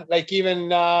 yeah, like even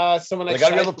someone like they got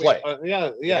to be able to play. They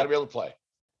got to be able to play.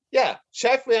 Yeah,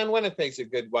 Shifley on Winnipeg's a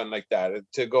good one like that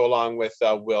to go along with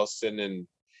Wilson and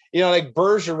like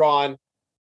Bergeron.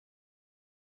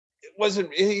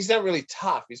 He's not really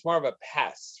tough. He's more of a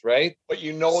pest, right? But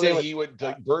that he would.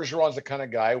 Bergeron's the kind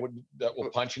of guy that will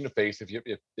punch you in the face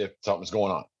if something's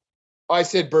going on. Oh, I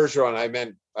said Bergeron.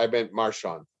 I meant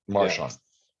Marchand. Marchand.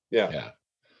 Yeah.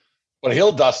 But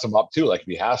he'll dust him up too, like if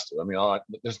he has to. I mean,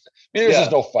 there's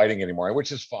just no fighting anymore,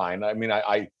 which is fine. I mean,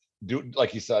 I do,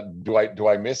 like you said, do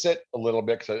I miss it a little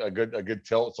bit? Because a good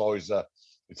tilt,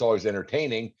 it's always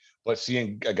entertaining. But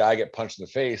seeing a guy get punched in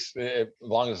the face, as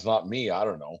long as it's not me, I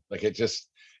don't know. Like it's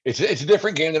a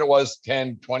different game than it was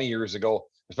 10, 20 years ago,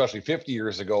 especially 50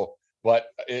 years ago. But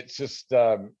it's just,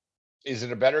 is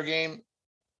it a better game?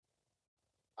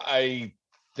 I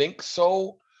think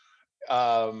so.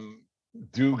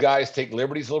 Do guys take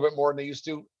liberties a little bit more than they used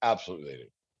to? Absolutely they do.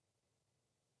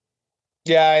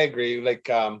 Yeah, I agree. Like,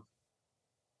 I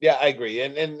agree.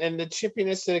 And the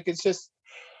chippiness, like, it's just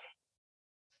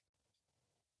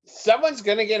someone's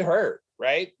gonna get hurt,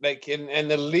 right? Like,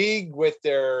 and the league with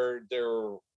their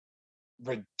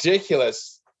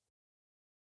ridiculous.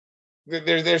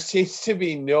 There seems to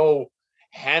be no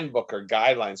handbook or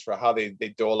guidelines for how they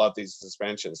dole out these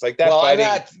suspensions. Like that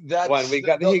one, he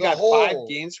got 5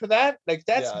 games for that. Like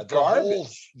that's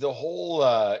garbage. The whole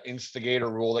instigator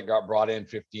rule that got brought in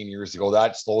 15 years ago,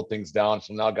 that slowed things down.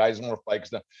 So now guys more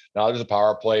fights. Now there's a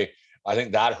power play. I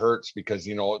think that hurts because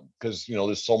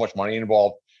there's so much money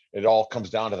involved. It all comes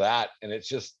down to that, and it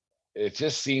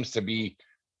just seems to be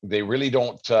they really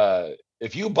don't.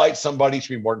 If you bite somebody, it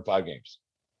should be more than 5 games.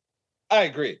 I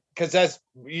agree, because that's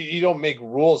you don't make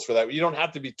rules for that. You don't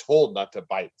have to be told not to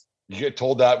bite. You get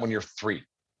told that when you're 3.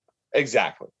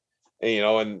 Exactly.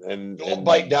 And don't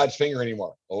bite dad's finger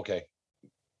anymore. Okay.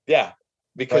 Yeah,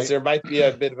 because there might be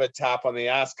a bit of a tap on the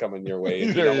ass coming your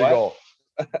way. There you go.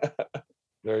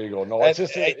 There you go. No, it's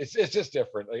just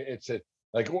different. It's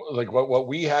like what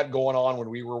we had going on when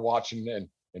we were watching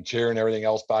and cheering and everything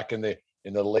else back in the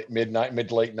mid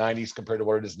to late 90s compared to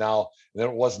what it is now. And then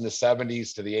it was in the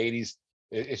 70s to the 80s.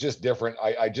 It's just different.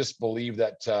 I just believe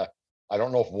that I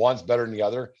don't know if one's better than the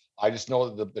other. I just know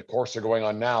that the course they're going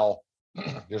on now,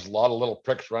 there's a lot of little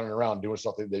pricks running around doing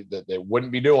something that they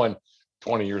wouldn't be doing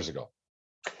 20 years ago.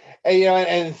 And,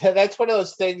 and that's one of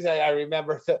those things I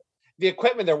remember. The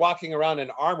equipment, they're walking around in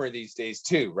armor these days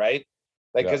too, right?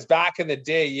 Like, because back in the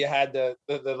day, you had the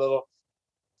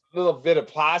little bit of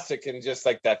plastic and just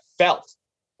like that felt,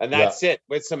 and that's it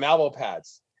with some elbow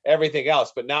pads, everything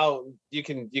else. But now you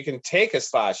can take a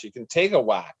slash, you can take a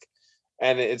whack,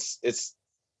 and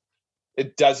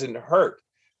it doesn't hurt.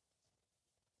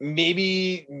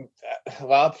 Maybe,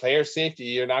 player safety,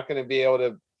 you're not going to be able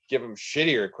to give them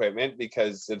shittier equipment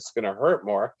because it's going to hurt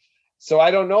more. So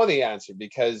I don't know the answer,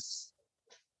 because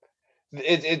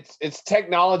it's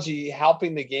technology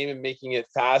helping the game and making it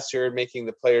faster, making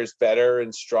the players better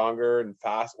and stronger and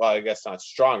fast. Well, I guess not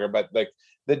stronger, but like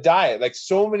the diet, like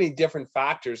so many different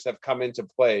factors have come into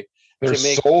play. They're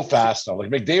so fast now. Like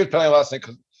McDavid penalty last night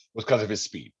was because of his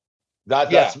speed. That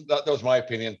was my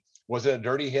opinion. Was it a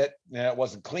dirty hit? Yeah, it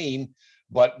wasn't clean,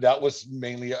 but that was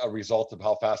mainly a result of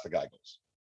how fast the guy goes.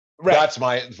 Right. That's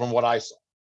from what I saw.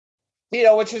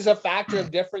 Which is a factor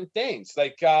of different things.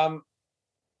 Like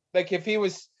if he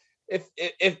was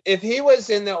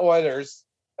in the Oilers,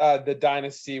 the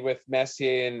dynasty with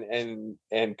Messier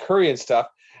and Curry and stuff,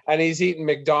 and he's eating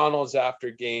McDonald's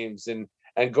after games and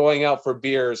going out for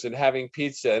beers and having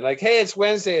pizza and like, hey, it's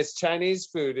Wednesday, it's Chinese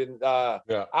food, and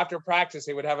after practice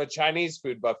they would have a Chinese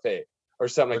food buffet or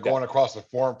something. They're going across the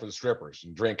forum for the strippers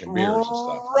and drinking beers and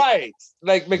stuff. Right,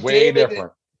 like McDavid, way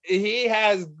different. He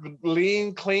has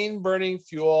lean, clean burning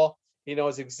fuel. He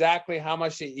knows exactly how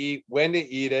much to eat, when to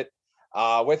eat it,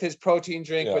 with his protein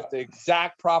drink, with the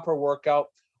exact proper workout,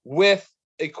 with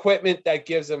equipment that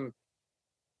gives him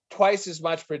twice as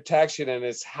much protection and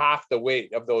is half the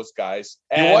weight of those guys.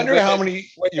 You wonder how many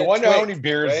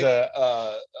beers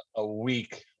a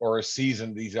week or a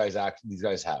season these guys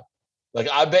have. Like,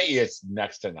 I bet you it's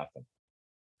next to nothing.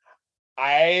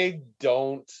 I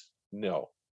don't know.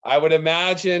 I would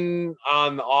imagine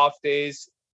on the off days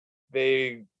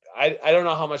I don't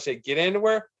know how much they get into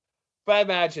it, but I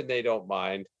imagine they don't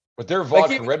mind. But they're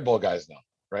vodka Red Bull guys now,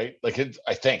 right? Like,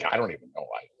 I think, I don't even know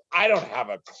why. I don't have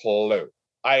a clue.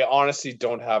 I honestly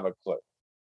don't have a clue.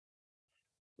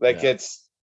 Like, I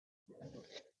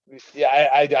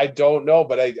don't know,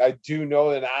 but I do know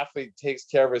that an athlete takes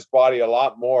care of his body a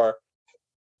lot more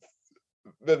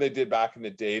than they did back in the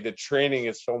day. The training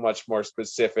is so much more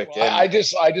specific. Well, and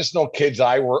I just know kids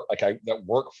that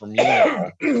work for me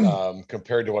now,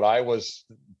 compared to what I was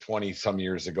 20 some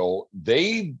years ago.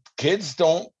 Kids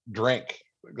don't drink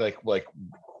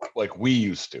like we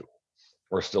used to,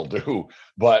 or still do,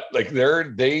 but like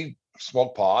they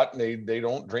smoke pot and they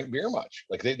don't drink beer much.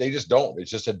 Like they just don't.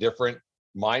 It's just a different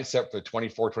mindset for a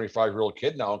 24, 25-year-old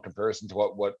kid now in comparison to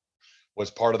what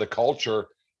was part of the culture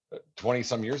 20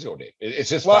 some years ago, Dave. It's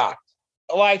just fact.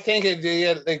 Well, I think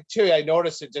too. I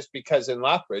noticed it just because in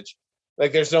Lethbridge,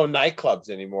 like there's no nightclubs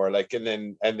anymore. Like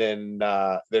and then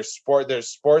there's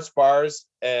sports bars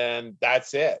and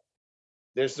that's it.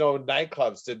 There's no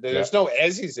nightclubs. There's no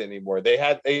Ezzies anymore.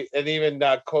 And even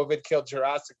COVID killed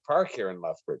Jurassic Park here in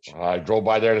Lethbridge. I drove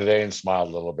by there today and smiled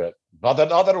a little bit. Not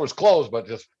that it was closed, but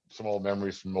just some old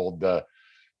memories from old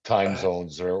time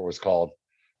zones, or what it was called.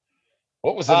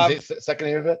 What was the second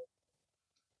name of it?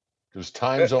 It was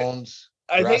Time Zones.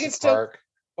 I think it's still. Park.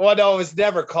 Well, no, it was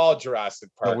never called Jurassic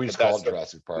Park. No, we just called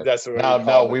Jurassic Park. That's what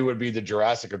now we would be the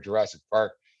Jurassic of Jurassic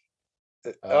Park.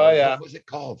 Yeah. What was it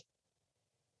called?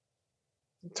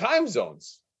 Time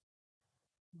Zones.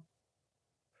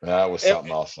 That was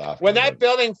something else. After when that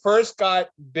building first got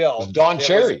built, it was Don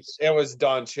Cherry's. It was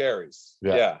Don Cherry's.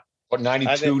 Yeah. What,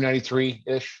 92,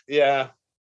 93-ish? Yeah.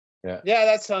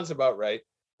 That sounds about right.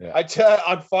 Yeah.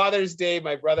 On Father's Day,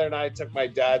 my brother and I took my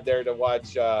dad there to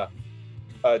watch a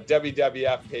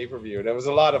WWF pay-per-view, and it was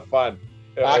a lot of fun.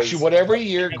 Whatever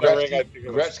year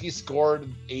Gretzky scored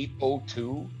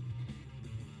 802,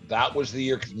 that was the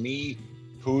year, because me,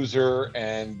 Hooser,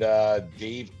 and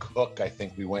Dave Cook, I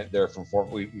think we went there from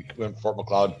we went from Fort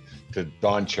McLeod to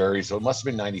Don Cherry, so it must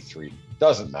have been 93.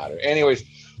 Doesn't matter. Anyways,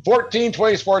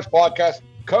 1420 Sports Podcast,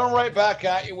 coming right back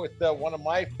at you with one of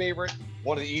my favorite,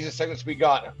 one of the easiest segments we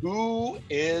got. Who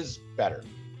is better?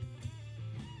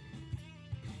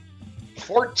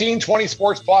 1420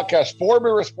 Sports Podcast, 4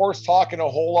 beer sports talk and a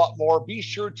whole lot more. Be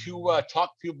sure to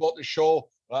talk to people about the show.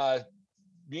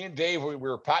 Me and Dave, we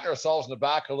were patting ourselves in the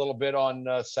back a little bit on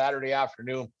Saturday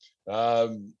afternoon.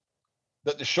 That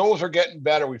the shows are getting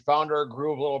better. We found our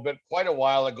groove a little bit quite a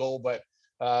while ago, but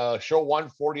show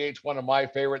 148 is one of my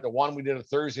favorite. The one we did a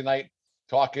Thursday night,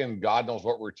 talking God knows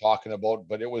what we're talking about,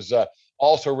 but it was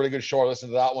also a really good show. Listen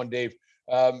to that one, Dave.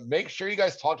 Make sure you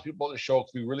guys talk to people about the show,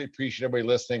 because we really appreciate everybody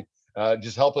listening.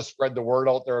 Just help us spread the word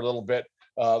out there a little bit.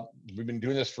 We've been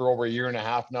doing this for over a year and a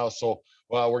half now, so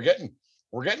we're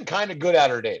getting kind of good at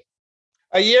her, Dave.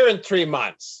 A year and 3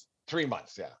 months. 3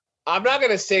 months, yeah. I'm not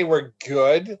going to say we're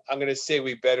good. I'm going to say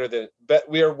we're better than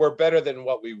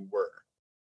what we were.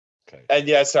 Okay. And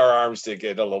yes, our arms did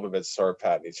get a little bit sore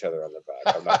patting each other on the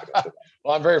back. I'm not going to.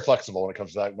 Well, I'm very flexible when it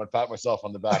comes to that. I'm going to pat myself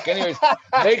on the back. Anyways,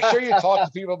 make sure you talk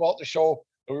to people about the show.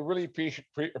 We really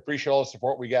appreciate all the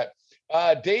support we get.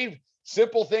 Dave,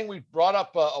 simple thing we brought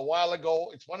up a while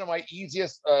ago. It's one of my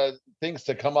easiest things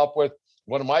to come up with.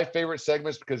 One of my favorite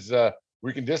segments, because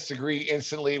we can disagree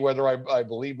instantly whether I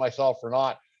believe myself or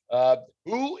not.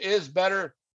 Who is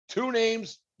better? 2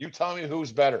 names. You tell me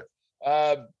who's better.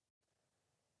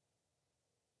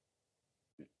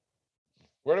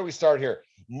 Where do we start here?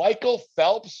 Michael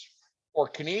Phelps or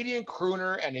Canadian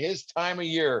crooner and his time of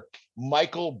year,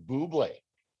 Michael Bublé?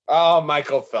 Oh,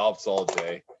 Michael Phelps all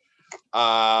day.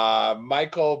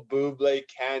 Michael Bublé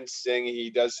can sing. He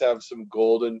does have some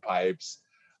golden pipes,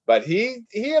 but he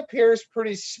appears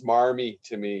pretty smarmy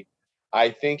to me. I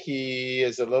think he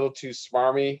is a little too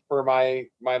smarmy for my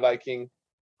liking.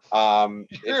 You're a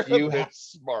bit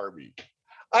smarmy.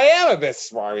 I am a bit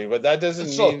smarmy, but that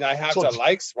doesn't mean I have to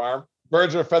like smarm.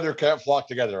 Birds of a feather can't flock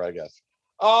together, I guess.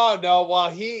 Oh no! Well,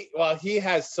 he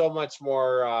has so much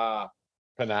more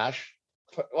panache.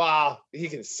 Well, he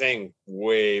can sing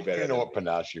way better. I don't know what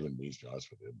panache even means, to be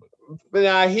honest with you.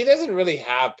 But he doesn't really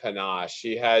have panache.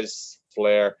 He has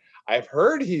flair. I've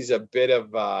heard he's a bit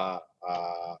of a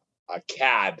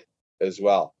cad as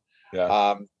well.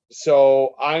 Yeah.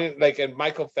 So I like, and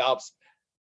Michael Phelps,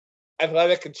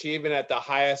 athletic achievement at the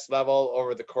highest level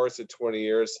over the course of 20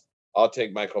 years. I'll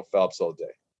take Michael Phelps all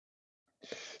day.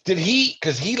 Did he?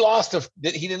 Because he lost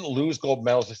he didn't lose gold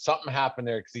medals. Something happened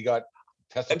there because he got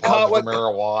tested positive for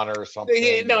marijuana or something.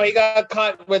 He got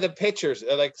caught with a picture.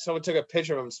 Like someone took a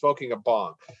picture of him smoking a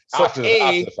bong. So after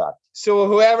the fact. So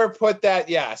whoever put that,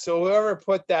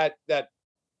 that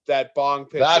bong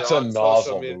picture. That's a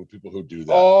nozzle move. People who do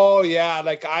that. Oh yeah,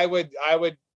 like I would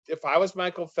if I was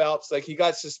Michael Phelps. Like he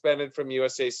got suspended from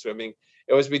USA Swimming.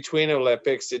 It was between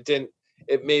Olympics.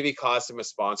 It maybe cost him a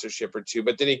sponsorship or two,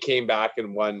 but then he came back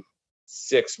and won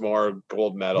 6 more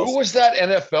gold medals. Who was that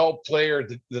NFL player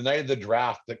the night of the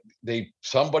draft that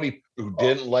somebody who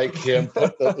didn't like him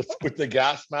put the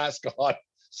gas mask on,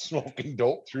 smoking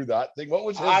dope through that thing? What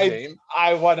was his name?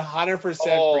 I 100%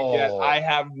 forget. I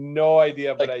have no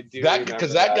idea, but I do that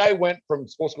because that guy went from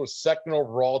supposed to go 2nd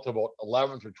overall to about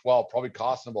 11th or 12th, probably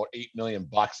costing about $8 million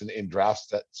in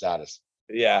draft status.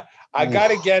 Yeah, I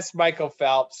gotta guess Michael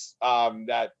Phelps.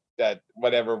 That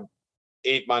whatever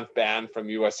 8-month ban from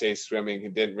USA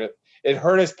Swimming, it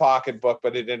hurt his pocketbook,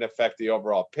 but it didn't affect the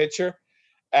overall picture.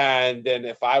 And then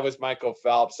if I was Michael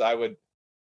Phelps, I would,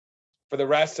 for the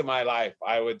rest of my life,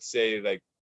 I would say like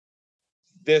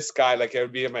this guy, like it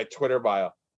would be in my Twitter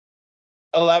bio,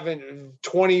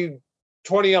 20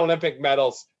 Olympic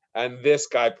medals. And this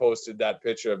guy posted that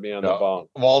picture of me on the bong.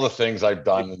 Of all the things I've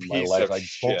done in my life, I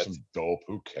smoked some dope.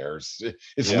 Who cares?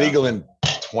 It's legal in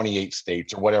 28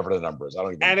 states or whatever the number is. I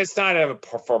don't even. And it's not a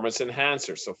performance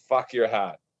enhancer, so fuck your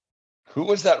hat. Who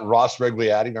was that? Ross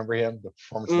Regliati, remember him? The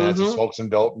performance enhancer, smoked some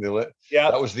dope. Yeah,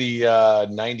 that was the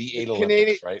 98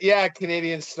 Olympics, right? Yeah,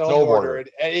 Canadian snowboarder.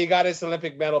 And he got his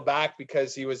Olympic medal back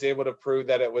because he was able to prove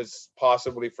that it was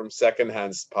possibly from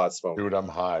secondhand pot smoke. Dude, I'm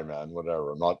high, man.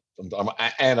 Whatever. I'm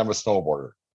a snowboarder.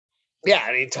 Yeah,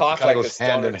 and he talked like goes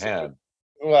hand in hand.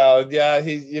 Well, yeah,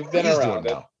 you've been around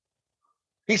it. Now?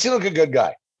 He seemed like a good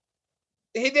guy.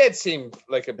 He did seem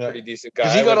like a pretty decent guy.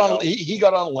 He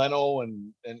got on Leno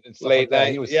and stuff late like that.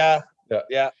 night. He was, yeah.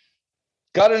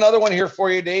 Got another one here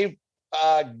for you, Dave.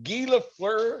 Guy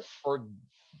Lafleur or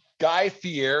Guy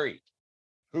Fieri?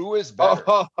 Who is better?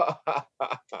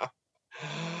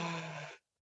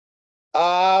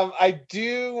 I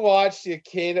do watch the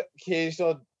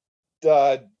occasional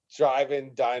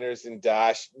drive-in diners and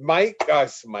dash. Guy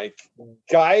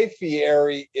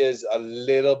Fieri is a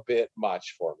little bit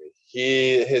much for me.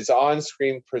 His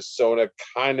on-screen persona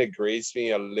kind of grates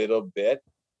me a little bit.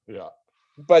 Yeah.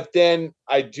 But then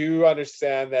I do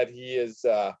understand that he is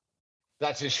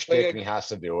that's his shtick and he has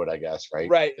to do it, I guess, right?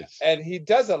 Right. And he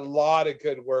does a lot of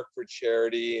good work for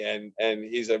charity and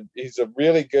he's a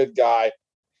really good guy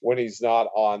when he's not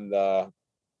on the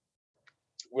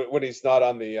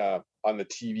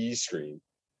TV screen.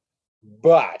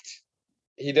 But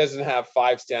he doesn't have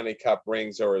 5 Stanley Cup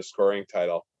rings or a scoring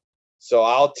title. So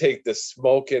I'll take the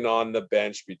smoking on the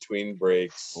bench between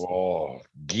breaks. Oh,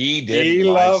 Guy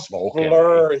didn't mind smoking.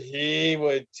 He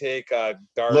would take a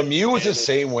dart. Lemieux was the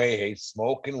same way. Hey,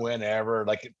 smoking whenever.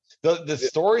 Like the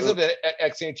stories of the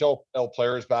ex-NHL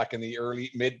players back in the early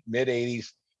mid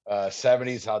 80s,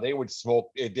 70s, how they would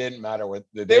smoke. It didn't matter what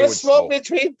they would smoke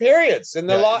between periods in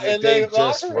the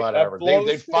whatever.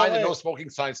 They'd find the no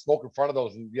smoking sign, smoke in front of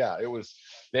those, and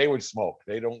they would smoke.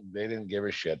 They didn't give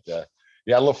a shit.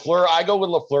 Lafleur. I go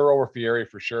with Lafleur over Fieri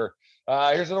for sure.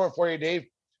 Here's another one for you, Dave.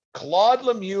 Claude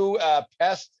Lemieux,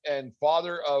 pest and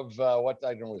father of what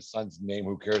I don't know his son's name.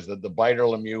 Who cares? The biter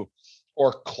Lemieux,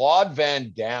 or Claude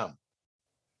Van Damme.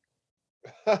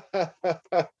 I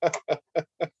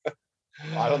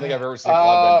don't think I've ever seen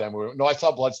Claude Van Damme movie. No, I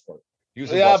saw Bloodsport. He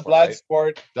was in Bloodsport.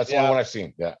 Right? That's the only one I've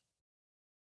seen. Yeah.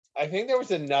 I think there was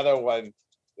another one.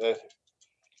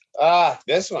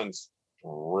 This one's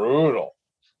brutal.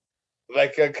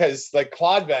 Because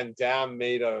Claude Van Damme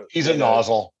he's a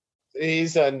nozzle.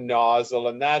 He's a nozzle,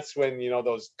 and that's when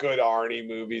those good Arnie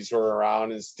movies were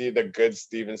around, and the good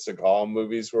Steven Seagal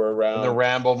movies were around, and the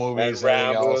Rambo movies,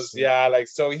 and Rambos. Yeah,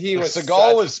 so he was.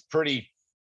 Seagal was pretty.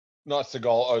 Not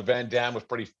Seagal. Van Damme was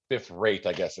pretty fifth rate,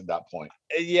 I guess, at that point.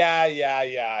 Yeah.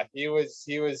 He was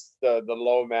the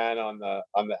low man on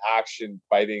the action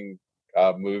fighting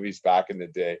movies back in the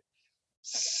day.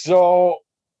 So.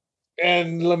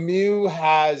 And Lemieux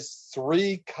has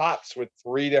 3 cups with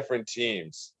 3 different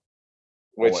teams,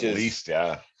 which is at least,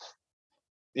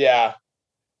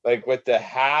 like with the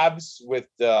Habs, with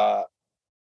the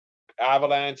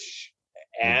Avalanche,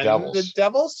 and the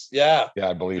Devils. Yeah,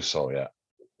 I believe so. Yeah,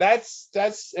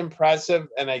 that's impressive,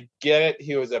 and I get it.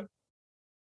 He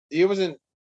wasn't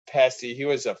pesty. He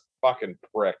was a fucking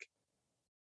prick.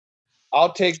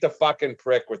 I'll take the fucking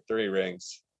prick with 3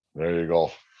 rings. There you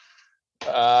go.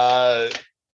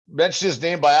 Mentioned his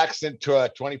name by accident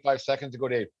to 25 seconds ago,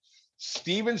 Dave.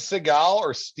 Steven Seagal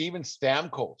or Steven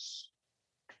Stamkos?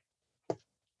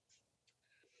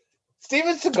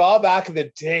 Steven Seagal back in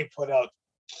the day put out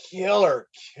killer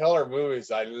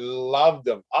movies. I loved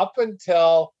them up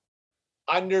until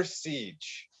Under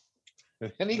Siege.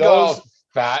 And then he got all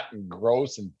fat and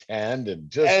gross and tanned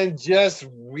and just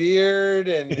weird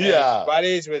and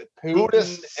buddies with Putin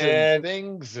Buddhists and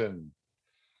things and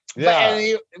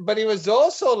but he was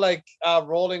also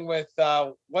rolling with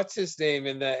what's his name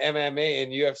in the MMA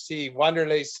and UFC,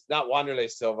 not Wanderlei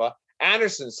Silva,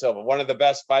 Anderson Silva, one of the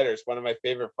best fighters, one of my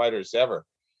favorite fighters ever.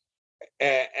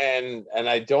 And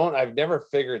I've never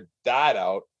figured that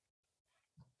out.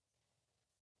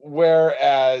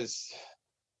 Whereas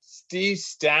Steve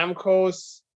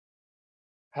Stamkos,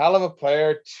 hell of a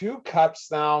player, 2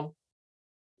 cups now.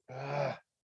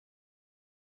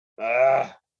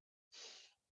 But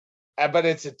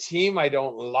it's a team I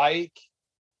don't like.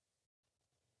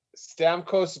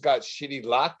 Stamkos got shitty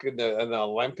luck in the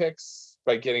Olympics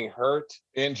by getting hurt.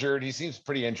 Injured. He seems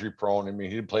pretty injury prone. I mean,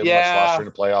 he didn't play much last year in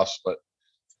the playoffs, but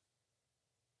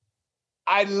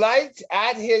I liked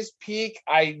at his peak,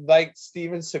 I liked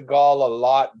Steven Seagal a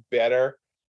lot better.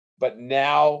 But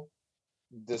now,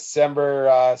 December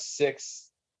 6th,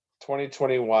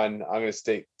 2021, I'm going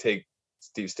to take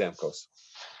Steve Stamkos.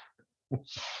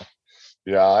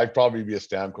 Yeah, I'd probably be a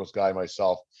Stamkos guy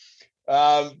myself.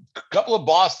 A couple of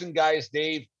Boston guys,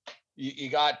 Dave. You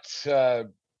got,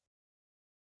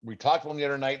 we talked about him the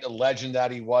other night, the legend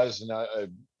that he was, and a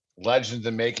legend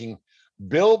in making.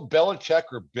 Bill Belichick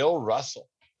or Bill Russell?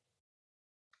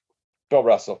 Bill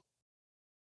Russell.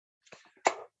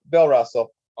 Bill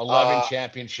Russell. 11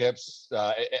 championships.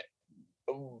 One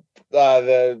of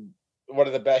the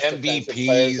best MVPs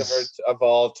players of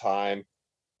all time.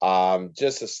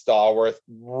 Just a stalwart,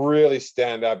 really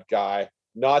stand-up guy.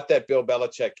 Not that Bill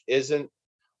Belichick isn't,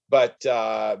 but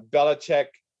Bill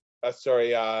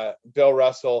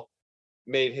Russell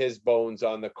made his bones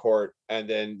on the court, and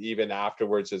then even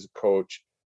afterwards as a coach.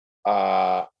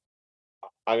 I'm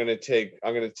gonna take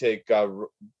Bill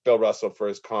Russell for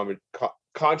his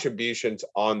contributions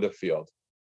on the field.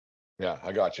 Yeah,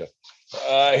 I got you.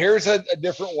 Here's a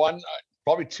different one.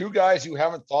 Probably 2 guys you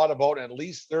haven't thought about in at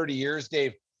least 30 years,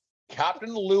 Dave.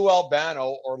 Captain Lou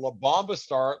Albano or La Bamba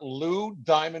star Lou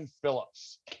Diamond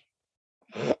Phillips?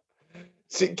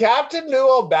 See, Captain Lou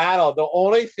Albano, the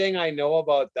only thing I know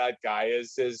about that guy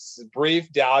is his brief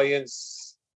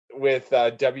dalliance with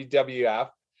WWF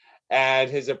and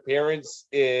his appearance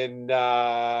in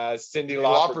Cyndi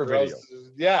Lauper video.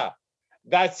 Yeah,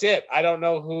 that's it. I don't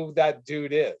know who that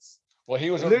dude is. Well, he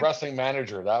was a wrestling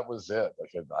manager. That was it.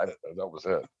 That was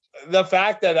it. The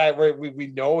fact that we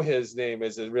know his name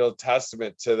is a real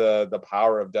testament to the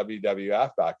power of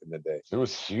WWF back in the day. It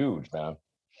was huge, man.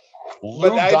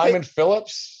 Lou Diamond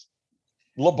Phillips.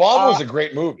 La Bamba was a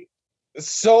great movie.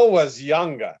 So was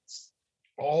Young Guns.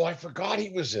 Oh, I forgot he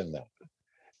was in that.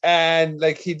 And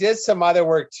like he did some other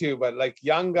work too, but like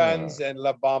Young Guns and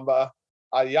La Bamba,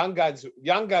 Young Guns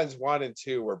 1 and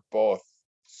 2 were both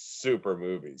super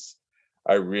movies.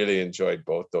 I really enjoyed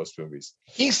both those movies.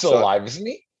 He's still alive, isn't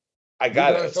he? I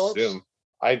gotta assume.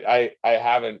 I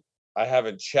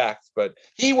haven't checked, but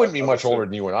he wouldn't be much older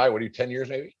than you and I. What are you, 10 years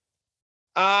maybe?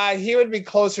 He would be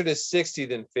closer to 60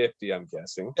 than 50, I'm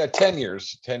guessing. Yeah, 10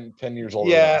 years. 10 years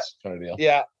older than us, kind of deal.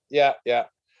 Yeah.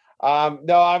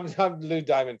 No, I'm Lou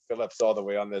Diamond Phillips all the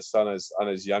way on this on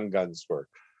his Young Guns work.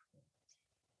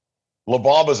 La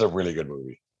Bamba's a really good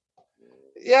movie.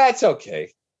 Yeah, it's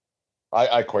okay.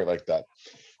 I quite like that.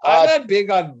 I'm not big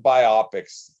on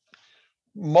biopics.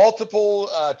 Multiple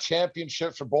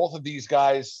championships for both of these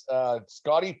guys.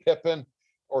 Scottie Pippen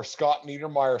or Scott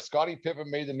Niedermayer. Scottie Pippen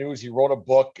made the news. He wrote a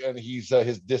book, and he's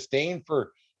his disdain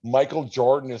for Michael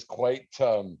Jordan is quite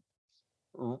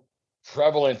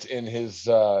prevalent in his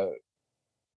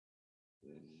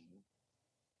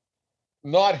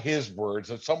not his words.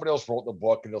 If somebody else wrote the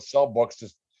book, and they'll sell books.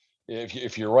 Just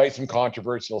if you write some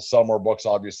controversy, they'll sell more books,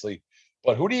 obviously.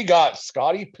 But who do you got,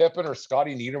 Scottie Pippen or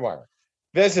Scotty Niedermayer?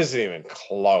 This isn't even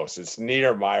close. It's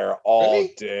Niedermayer all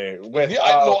day.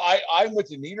 I'm with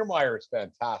you. Niedermayer is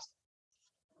fantastic.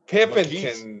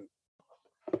 Pippen's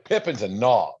a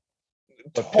knob.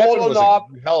 But Pippen was a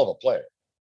hell of a player.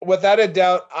 Without a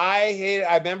doubt, I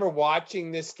remember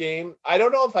watching this game. I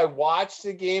don't know if I watched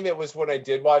the game. It was when I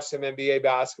did watch some NBA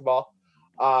basketball.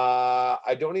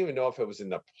 I don't even know if it was in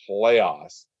the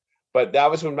playoffs. But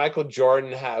that was when Michael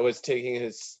Jordan was taking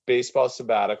his baseball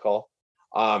sabbatical.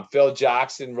 Phil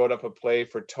Jackson wrote up a play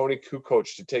for Tony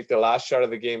Kukoc to take the last shot of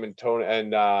the game, and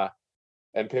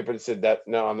Pippen said that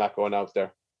no, I'm not going out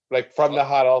there. Like from the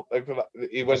huddle,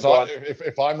 he was on.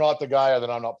 If I'm not the guy, then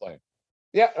I'm not playing.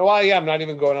 Yeah, well, yeah, I'm not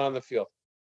even going on the field,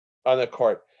 on the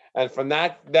court. And from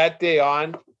that day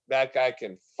on, that guy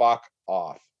can fuck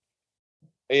off.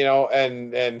 You know,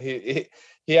 and he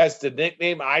has the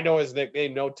nickname. I know his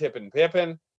nickname, No Tippin'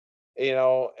 Pippin. You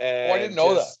know, and I didn't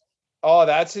know that. Oh,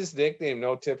 that's his nickname,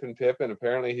 No Tippin' Pippin.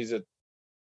 Apparently, he's a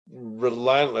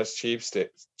relentless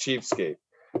cheapskate.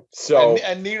 So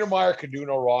and Niedermayer could do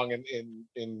no wrong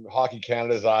in Hockey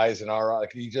Canada's eyes and our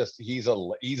he's a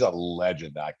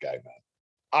legend, that guy, man.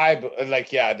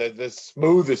 The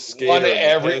smoothest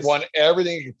skater. Won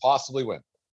everything he could possibly win.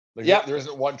 There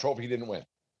isn't one trophy he didn't win.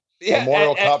 Yeah,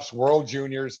 Memorial Cups, World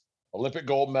Juniors, Olympic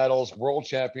gold medals, World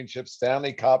Championships,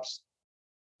 Stanley Cups,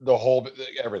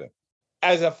 everything.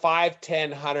 As a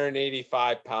 5'10",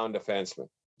 185-pound defenseman.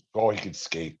 Oh, he could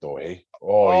skate though, eh?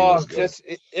 Oh, he was good.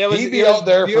 He'd be out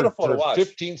there for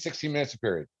 15, 16 minutes a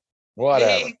period.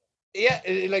 Whatever.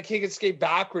 He could skate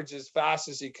backwards as fast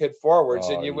as he could forwards,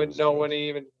 and you wouldn't know when he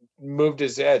even moved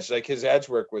his edge. Like his edge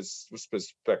work was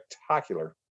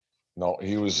spectacular. No,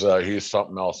 he was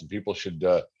something else, and people should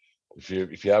if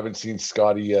you haven't seen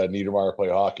Scotty Niedermayer play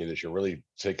hockey, they should really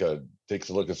take a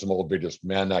look at some old videos.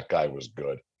 Man, that guy was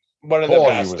good. One of the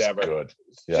best ever. Good.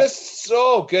 Yeah. Just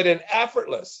so good and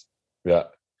effortless. Yeah.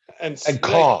 And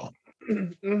calm.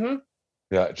 Mm-hmm.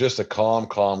 Yeah, just a calm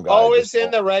guy. Always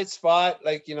in the right spot.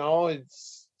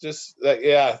 It's just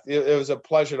it was a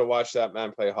pleasure to watch that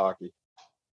man play hockey.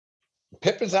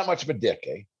 Pippen's that much of a dick,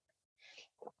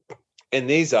 eh? In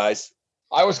these eyes.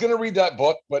 I was going to read that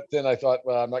book, but then I thought,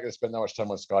 well, I'm not going to spend that much time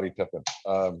on Scottie Pippen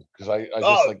because I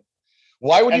just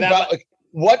why would you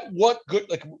what good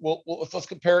let's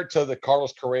compare it to the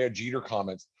Carlos Correa Jeter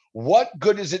comments. What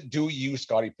good does it do you,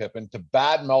 Scottie Pippen, to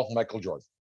badmouth Michael Jordan?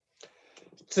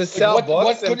 To sell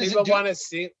books and people want to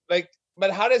see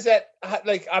but how does that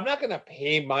I'm not going to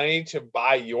pay money to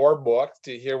buy your book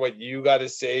to hear what you got to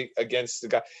say against the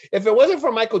guy. If it wasn't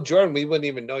for Michael Jordan, we wouldn't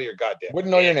even know your goddamn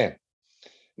wouldn't know your name.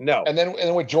 No. And then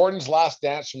with Jordan's last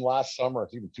dance from last summer,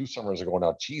 even 2 summers ago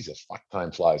now, Jesus, fuck,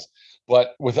 time flies.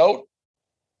 But without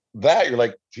that, you're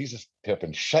like, Jesus,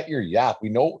 Pippen, shut your yap. We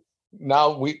know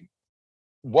now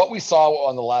what we saw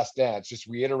on the last dance just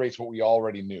reiterates what we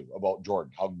already knew about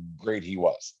Jordan, how great he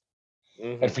was.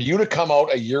 Mm-hmm. And for you to come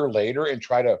out a year later and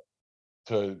try to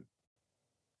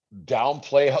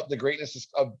downplay the greatness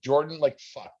of Jordan,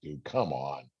 fuck, dude, come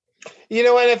on. And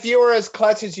if you were as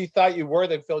clutch as you thought you were,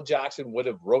 then Phil Jackson would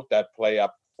have wrote that play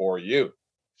up for you.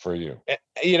 And,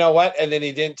 you know what? And then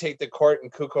he didn't take the court,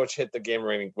 and Kukoc hit the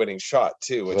game-winning shot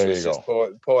too, which was just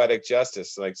poetic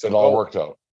justice. It all worked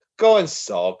out. Go and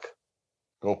sulk.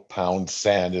 Go pound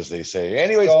sand, as they say.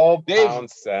 Anyways, Dave, pound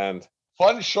sand.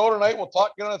 Fun show tonight. We'll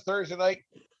talk again on a Thursday night.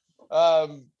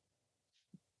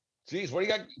 Geez, what do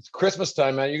you got? It's Christmas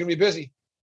time, man. You're gonna be busy.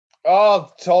 Oh,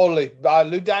 totally.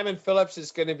 Lou Diamond Phillips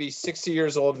is going to be 60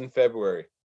 years old in February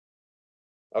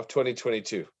of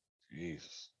 2022.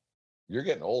 Jesus, you're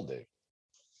getting old, Dave.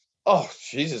 Oh,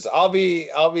 Jesus, I'll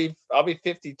be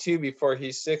 52 before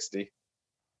he's 60.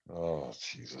 Oh,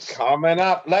 Jesus, coming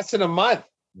up, less than a month.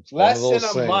 Month.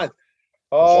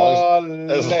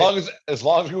 As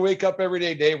long as we wake up every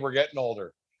day, Dave, we're getting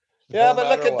older. Yeah, but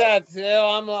look at that.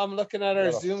 I'm looking at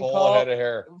our Zoom call. Full head of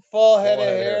hair. Full head of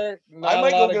hair. I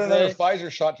might go get another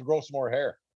Pfizer shot to grow some more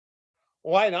hair.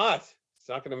 Why not? It's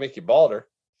not going to make you balder.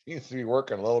 Seems to be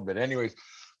working a little bit. Anyways,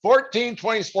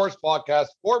 1420 Sports Podcast,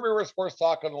 4 Beer Sports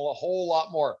Talk, and a whole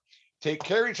lot more. Take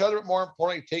care of each other, but more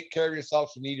importantly, take care of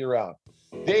yourself. We need you around.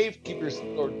 Dave, keep your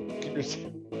stick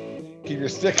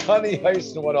on the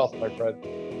ice. And what else, my friend?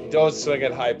 Don't swing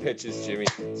at high pitches, Jimmy.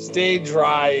 Stay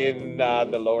dry in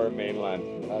the lower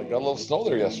mainland. Got a little snow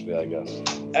there yesterday, I guess.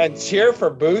 And cheer for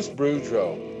Bruce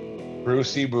Boudreau.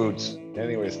 Brucey Boots.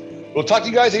 Anyways, we'll talk to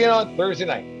you guys again on Thursday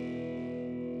night.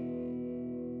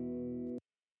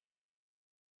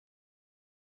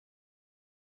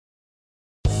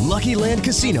 Lucky Land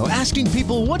Casino, asking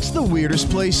people, what's the weirdest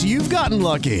place you've gotten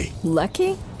lucky?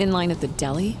 Lucky? In line at the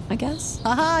deli, I guess?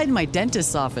 Aha, in my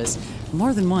dentist's office.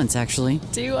 More than once, actually.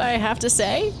 Do I have to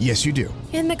say? Yes, you do.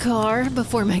 In the car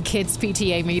before my kids'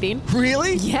 PTA meeting.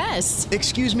 Really? Yes.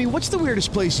 Excuse me, what's the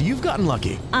weirdest place you've gotten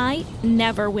lucky? I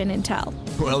never win and tell.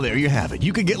 Well, there you have it.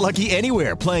 You can get lucky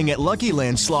anywhere, playing at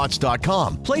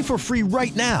LuckyLandSlots.com. Play for free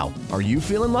right now. Are you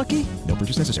feeling lucky? No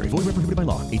purchase necessary. Void where prohibited by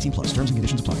law. 18+. Terms and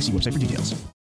conditions apply. See website for details.